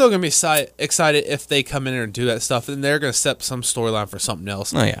 and I'm still going to be excited if they come in there and do that stuff, and they're going to set some storyline for something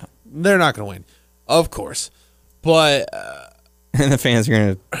else. Oh, yeah. They're not going to win, of course. But... and the fans are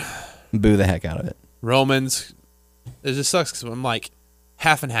going to boo the heck out of it. Romans, it just sucks because I'm like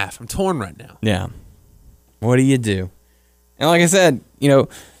half and half. I'm torn right now. Yeah. What do you do? And like I said, the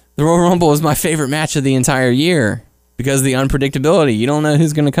Royal Rumble was my favorite match of the entire year because of the unpredictability. You don't know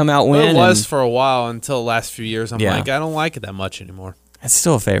who's going to come out win. It was for a while until the last few years. I'm like, I don't like it that much anymore. It's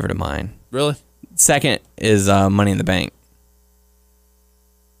still a favorite of mine. Really? Second is Money in the Bank.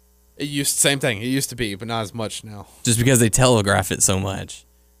 Same thing. It used to be, but not as much now. Just because they telegraph it so much.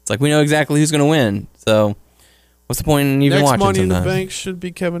 It's like we know exactly who's going to win. So what's the point in even watching Next Money sometimes? in the Bank should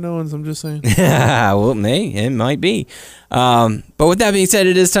be Kevin Owens, I'm just saying. Well, it might be. But with that being said,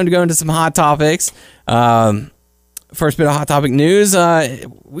 it is time to go into some hot topics. First bit of hot topic news.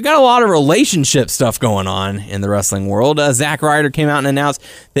 We got a lot of relationship stuff going on in the wrestling world. Zack Ryder came out and announced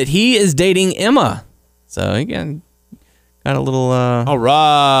that he is dating Emma. So he got a little all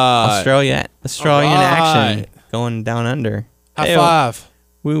right. Australian action going down under. High five.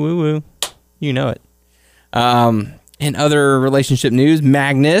 Woo, woo, woo. You know it. In other relationship news,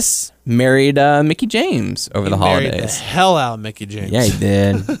 Magnus married Mickie James over the holidays. Married the hell out of Mickie James. Yeah, he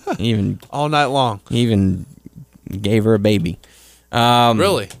did. All night long. He even gave her a baby.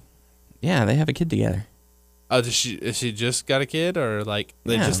 Really? Yeah, they have a kid together. Oh, is she just got a kid, or like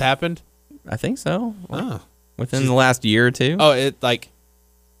it just happened? I think so. Oh. Within the last year or two. Oh,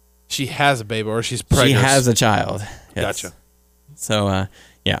 she has a baby, or she's pregnant. She has a child. Yes. Gotcha. So,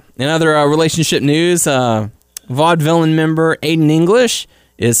 Yeah. In other relationship news, Vaudevillain member Aiden English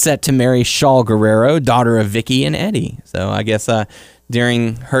is set to marry Shaw Guerrero, daughter of Vicky and Eddie. So I guess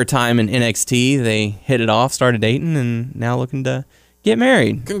during her time in NXT, they hit it off, started dating, and now looking to get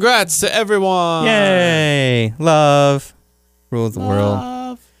married. Congrats to everyone. Yay. Love rules the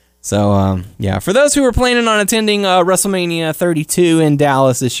world. So, for those who are planning on attending WrestleMania 32 in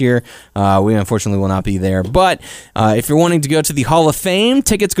Dallas this year, we unfortunately will not be there. But if you're wanting to go to the Hall of Fame,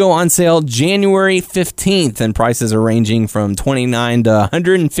 tickets go on sale January 15th, and prices are ranging from $29 to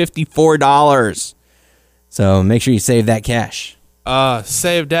 $154. So make sure you save that cash.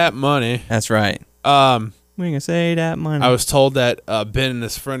 Save that money. That's right. We can save that money. I was told that Ben and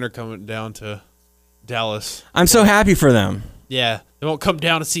his friend are coming down to Dallas. I'm so happy for them. Yeah. They won't come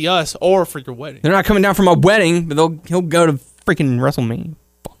down to see us or for your wedding. They're not coming down for my wedding, but he'll go to freaking WrestleMania.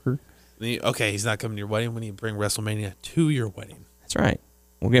 Fucker. Okay, he's not coming to your wedding. We need to bring WrestleMania to your wedding. That's right.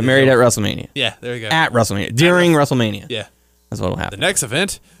 We'll get married at WrestleMania. Yeah, there you go. At WrestleMania. During WrestleMania. Yeah. That's what'll happen. The next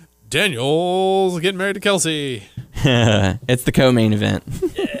event, Daniel's getting married to Kelsey. It's the co-main event.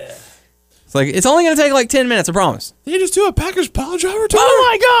 Yeah. It's only going to take 10 minutes, I promise. Did you just do a package pile driver too? Oh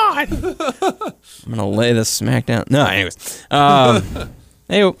my God! I'm going to lay this smack down. No, anyways. And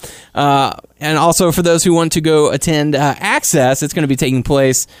also for those who want to go attend Access, it's going to be taking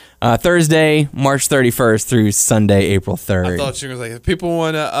place Thursday, March 31st through Sunday, April 3rd. I thought you were if people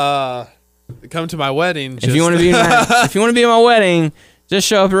want to come to my wedding. If you want to be at my wedding, just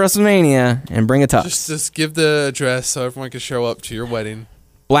show up at WrestleMania and bring a tux. Just give the address so everyone can show up to your wedding.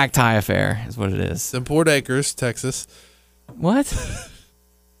 Black Tie Affair is what it is. It's in Port Acres, Texas. What?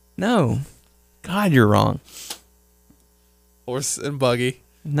 No. God, you're wrong. Horse and buggy.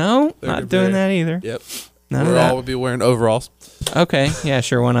 No, not doing that either. Yep. None we of that. all would be wearing overalls. Okay, yeah,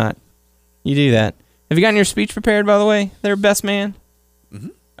 sure, why not? You do that. Have you gotten your speech prepared, by the way? Their best man? Mm-hmm.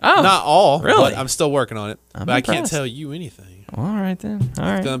 Oh. Not all. Really? But I'm still working on it. I'm but impressed. I can't tell you anything. All right, then. All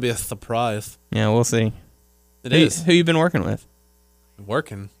right. It's going to be a surprise. Yeah, we'll see. It is. Who you been working with?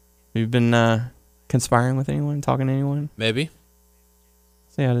 Working. You've been conspiring with anyone, talking to anyone? Maybe.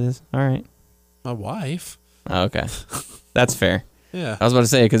 See how it is. All right. My wife. Oh, okay. That's fair. Yeah. I was about to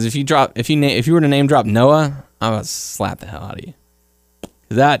say, because if you were to name drop Noah, I would slap the hell out of you.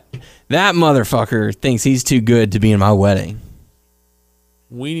 That motherfucker thinks he's too good to be in my wedding.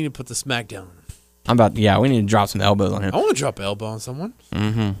 We need to put the smack down on him. We need to drop some elbows on him. I want to drop an elbow on someone.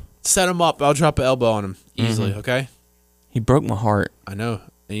 Mm-hmm. Set him up. I'll drop an elbow on him easily, okay? He broke my heart. I know.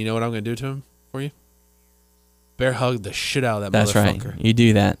 And you know what I'm going to do to him for you? Bear hug the shit out of that That's motherfucker. Right. You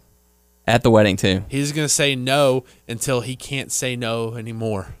do that. At the wedding, too. He's going to say no until he can't say no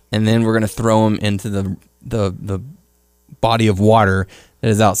anymore. And then we're going to throw him into the body of water that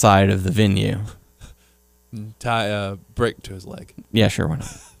is outside of the venue. Tie a brick to his leg. Yeah, sure, why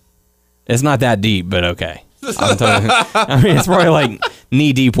not? It's not that deep, but okay. It's probably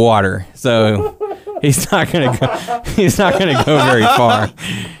knee-deep water, so he's not gonna go very far.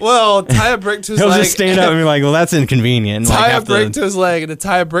 Well, tie a brick to his leg. leg. He'll just stand up and be like, well, that's inconvenient. Tie a brick to his leg and then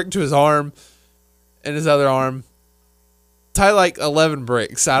tie a brick to his arm and his other arm. Tie 11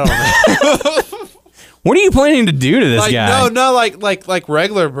 bricks. I don't know. What are you planning to do to this guy? No, like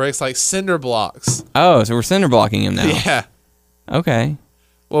regular bricks, like cinder blocks. Oh, so we're cinder blocking him now. Yeah. Okay.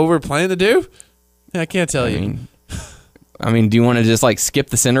 What we're planning to do? I can't tell you. I mean, do you want to just skip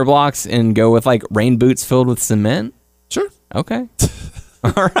the cinder blocks and go with rain boots filled with cement? Sure. Okay.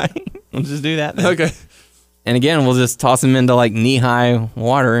 All right. We'll just do that then. Okay. And again, we'll just toss him into knee-high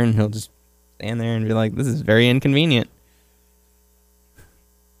water and he'll just stand there and be like, this is very inconvenient.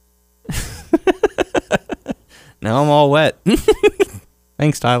 Now I'm all wet.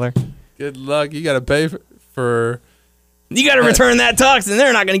 Thanks, Tyler. Good luck. You got to pay for... You got to return that tux, and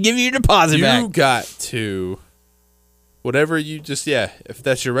they're not going to give you your deposit back. You got to... Whatever you just... Yeah, if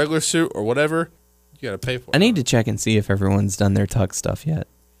that's your regular suit or whatever, you got to pay for it. I need to check and see if everyone's done their tux stuff yet.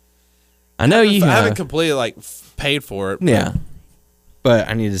 I know you have. I haven't completely, paid for it. Yeah. But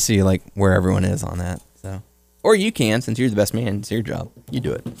I need to see, where everyone is on that. So, or you can, since you're the best man. It's your job. You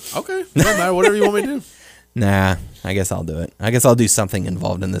do it. Okay. No matter. Whatever you want me to do. Nah, I guess I'll do it. I guess I'll do something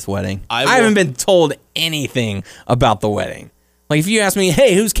involved in this wedding. I haven't been told anything about the wedding. If you ask me,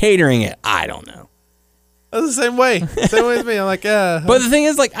 hey, who's catering it? I don't know. That's the same way. Same way as me. I'm like, yeah. But the thing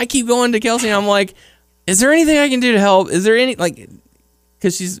is, I keep going to Kelsey, and I'm like, is there anything I can do to help? Is there any,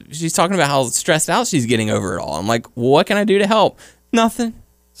 because she's talking about how stressed out she's getting over it all. I'm like, what can I do to help? Nothing.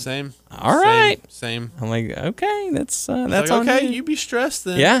 Same. All right. Same. I'm like, okay, that's like, on okay. you. You be stressed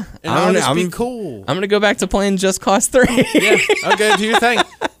then. Yeah. And I'll just be cool. I'm gonna go back to playing Just Cause 3. Yeah. Okay. Do your thing.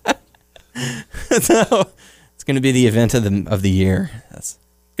 So it's gonna be the event of the year.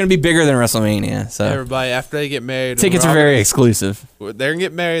 Going to be bigger than WrestleMania. So Everybody, after they get married, tickets are very exclusive. They're gonna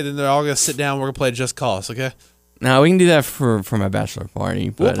get married, then they're all gonna sit down. We're gonna play Just Cause, okay? No, we can do that for my bachelor party.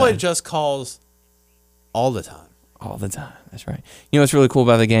 But, We'll play Just Cause all the time. all the time. That's right. You know what's really cool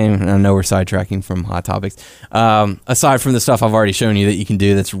about the game? And I know we're sidetracking from Hot Topics. Aside from the stuff I've already shown you that you can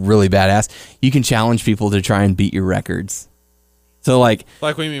do that's really badass, you can challenge people to try and beat your records. So, like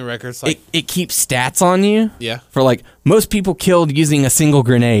Like what do you mean records? it keeps stats on you. Yeah. For, like, most people killed using a single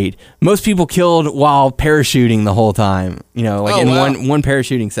grenade. Most people killed while parachuting the whole time. You know, like one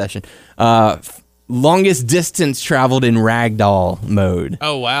parachuting session. Longest distance traveled in ragdoll mode.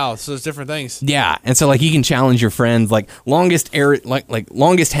 Oh wow, so there's different things. Yeah, and so, like, you can challenge your friends, like longest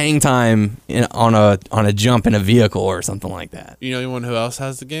longest hang time on a jump in a vehicle or something like that. You know anyone who else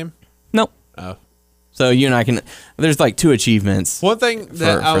has the game? Nope. Oh. So you and I can. There's like 2 achievements. One thing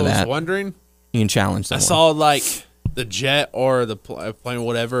that I was that. wondering, You can challenge someone. I saw like the jet or the plane or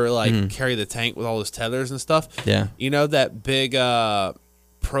whatever carry the tank with all those tethers and stuff. Yeah. You know that big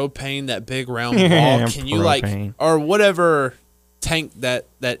propane, that big round ball. Can you like or whatever tank that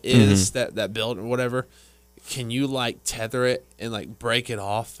is that build or whatever? Can you like tether it and like break it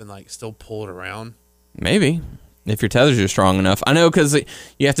off and like still pull it around? Maybe. If your tethers are strong enough. I know because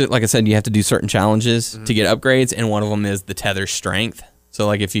you have to, like I said, you have to do certain challenges to get upgrades, and one of them is the tether strength. So,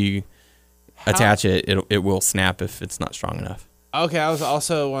 like, if you attach it, it will snap if it's not strong enough. Okay, I was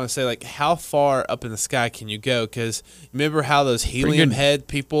also want to say, like, how far up in the sky can you go? Because remember how those helium head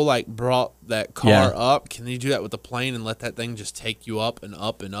people, like, brought that car up? Can you do that with the plane and let that thing just take you up and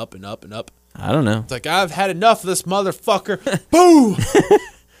up and up and up and up? I don't know. It's like, I've had enough of this motherfucker. Boom!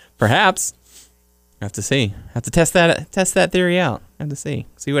 Perhaps. I have to see. I have to test that theory out. I have to see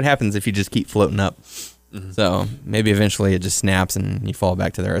what happens if you just keep floating up. So maybe eventually it just snaps and you fall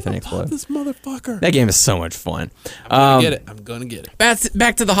back to the earth and explode. This motherfucker. That game is so much fun. I'm gonna get it.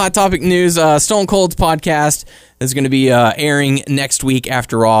 Back to the Hot Topic news. Stone Cold's podcast is going to be airing next week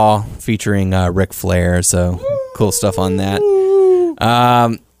after all, featuring Ric Flair. So cool stuff on that.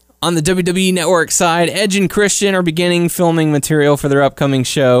 On the WWE Network side, Edge and Christian are beginning filming material for their upcoming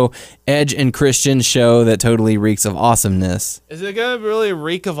show, Edge and Christian Show, that totally reeks of awesomeness. Is it going to really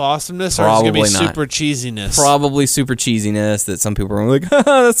reek of awesomeness, Probably or is it going to be not. super cheesiness? Probably super cheesiness that some people are like,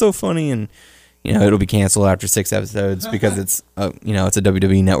 haha, that's so funny, and it'll be canceled after 6 episodes because it's it's a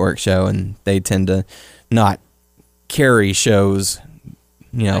WWE Network show, and they tend to not carry shows,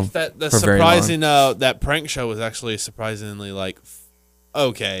 That's for very long. surprising. That prank show was actually surprisingly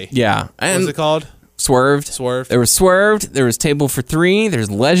okay. Yeah. What was it called? Swerved. There was Swerved. There was Table for Three.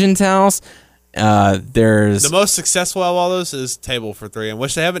 There's Legends House. There's the most successful of all those is Table for Three, and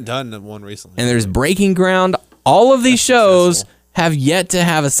which they haven't done one recently. And there's Breaking Ground. All of these shows have yet to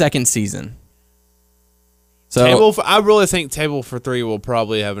have a second season. So I really think Table for Three will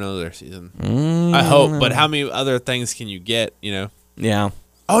probably have another season. I hope, but how many other things can you get? Yeah.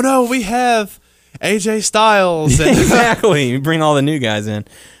 Oh no, we have AJ Styles. Exactly. You bring all the new guys in.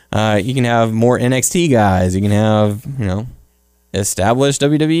 You can have more NXT guys. You can have, established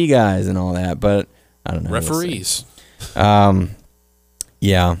WWE guys and all that. But I don't know. Referees.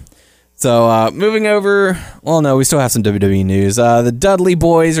 Yeah. So moving over. Well, no, we still have some WWE news. The Dudley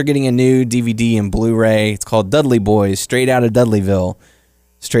Boys are getting a new DVD and Blu-ray. It's called Dudley Boys, Straight Out of Dudleyville.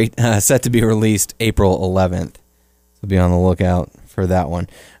 Set to be released April 11th. So be on the lookout for that one.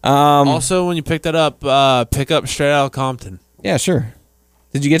 Also, when you pick that up, pick up Straight Outta Compton. Yeah, sure.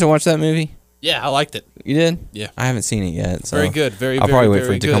 Did you get to watch that movie? Yeah, I liked it. You did? Yeah. I haven't seen it yet. So very good. I'll probably wait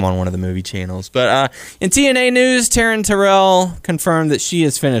for it to come on one of the movie channels. But in TNA news, Taryn Terrell confirmed that she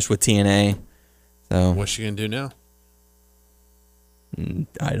is finished with TNA. So what's she going to do now?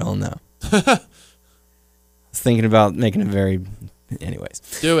 I don't know. I was thinking about making it very...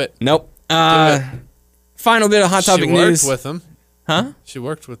 Anyways. Do it. Nope. Final bit of Hot Topic news. She worked with him. Huh? She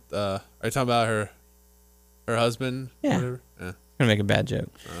worked with... are you talking about her husband? Yeah. Whatever? Yeah. I'm going to make a bad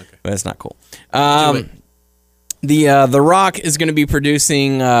joke. Oh, okay. But it's not cool. Do it. The Rock is going to be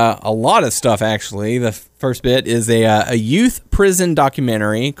producing a lot of stuff, actually. The first bit is a youth prison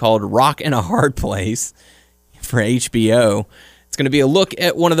documentary called Rock in a Hard Place for HBO. It's going to be a look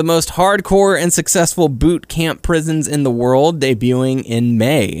at one of the most hardcore and successful boot camp prisons in the world, debuting in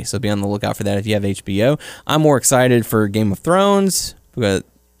May. So be on the lookout for that if you have HBO. I'm more excited for Game of Thrones, but,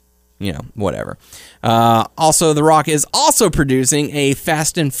 whatever. Also, The Rock is also producing a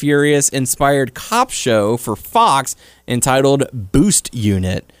Fast and Furious-inspired cop show for Fox entitled Boost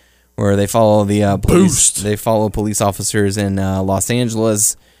Unit, where they follow the police officers in Los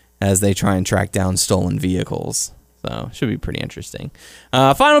Angeles as they try and track down stolen vehicles. So, should be pretty interesting.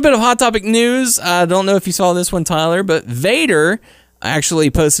 Final bit of Hot Topic news. I don't know if you saw this one, Tyler, but Vader actually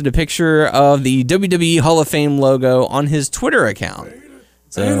posted a picture of the WWE Hall of Fame logo on his Twitter account.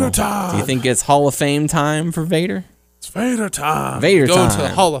 So, Vader time. do you think it's Hall of Fame time for Vader? It's Vader time. Vader Going time. to the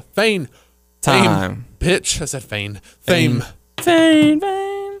Hall of Fame. Time. Bitch. I said Fame. Fame. Fame.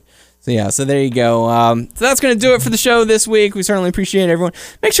 So yeah, so there you go. So that's going to do it for the show this week. We certainly appreciate everyone.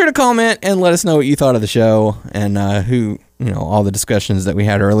 Make sure to comment and let us know what you thought of the show and all the discussions that we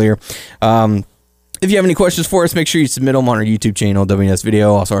had earlier. If you have any questions for us, make sure you submit them on our YouTube channel, WNS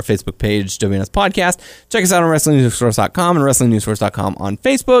Video, also our Facebook page, WNS Podcast. Check us out on WrestlingNewsSource.com and WrestlingNewsSource.com on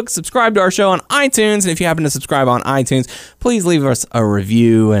Facebook. Subscribe to our show on iTunes, and if you happen to subscribe on iTunes, please leave us a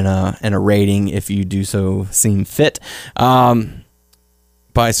review and a rating if you do so seem fit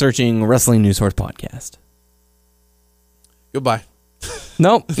by searching Wrestling News Source Podcast. Goodbye.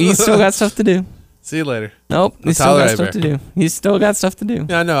 Nope, he's still got stuff to do. See you later. Nope, he's still got stuff to do. He's still got stuff to do.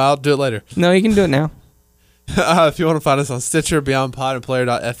 Yeah, I know. I'll do it later. No, you can do it now. If you want to find us on Stitcher, Beyond Pod, and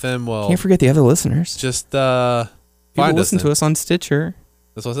Player.fm, well, Can't forget the other listeners. just People find us. listen to us on Stitcher.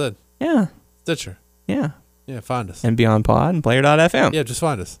 That's what I said. Yeah, Stitcher. yeah. Yeah, find us. And Beyond Pod and Player.fm. Yeah, just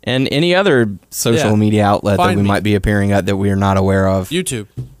find us. And any other social media outlet that Find we me. might be appearing at that we are not aware of. YouTube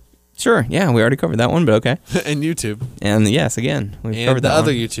Sure, yeah, we already covered that one, but okay. and YouTube And yes, again, we've and covered the that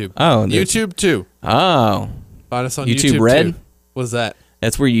other one. YouTube. Oh, YouTube too. Oh, Find us on YouTube YouTube Red? too. What's that?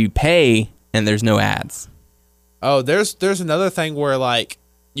 that's where you pay and there's no ads. Oh, there's another thing where like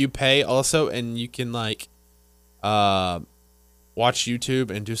you pay also and you can like watch YouTube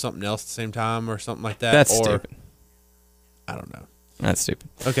and do something else at the same time or something like that. That's or, stupid. I don't know. That's stupid.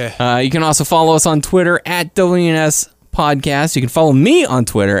 Okay. You can also follow us on Twitter at WNS Podcast. You can follow me on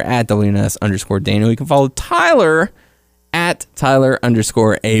Twitter at WNS_Daniel. You can follow Tyler at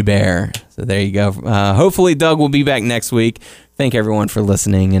Tyler_Abear. So there you go. Hopefully Doug will be back next week. Thank everyone for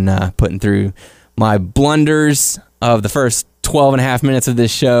listening and putting through my blunders of the first 12 and a half minutes of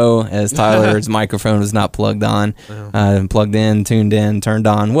this show as Tyler's microphone was not plugged on, plugged in, tuned in, turned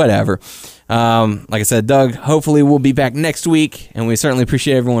on, whatever. Like I said, Doug, hopefully we'll be back next week, and we certainly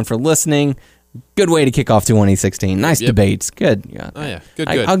appreciate everyone for listening. Good way to kick off 2016. Nice debates. Good. Yeah. Oh, yeah. Good.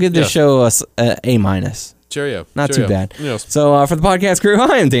 I'll give this show a A-. Cheerio. Not Cheerio. too bad. Yes. So for the podcast crew,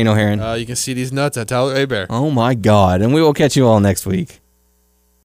 I am Daniel Heron. You can see these nuts at Tyler Abear. Oh, my God. And we will catch you all next week.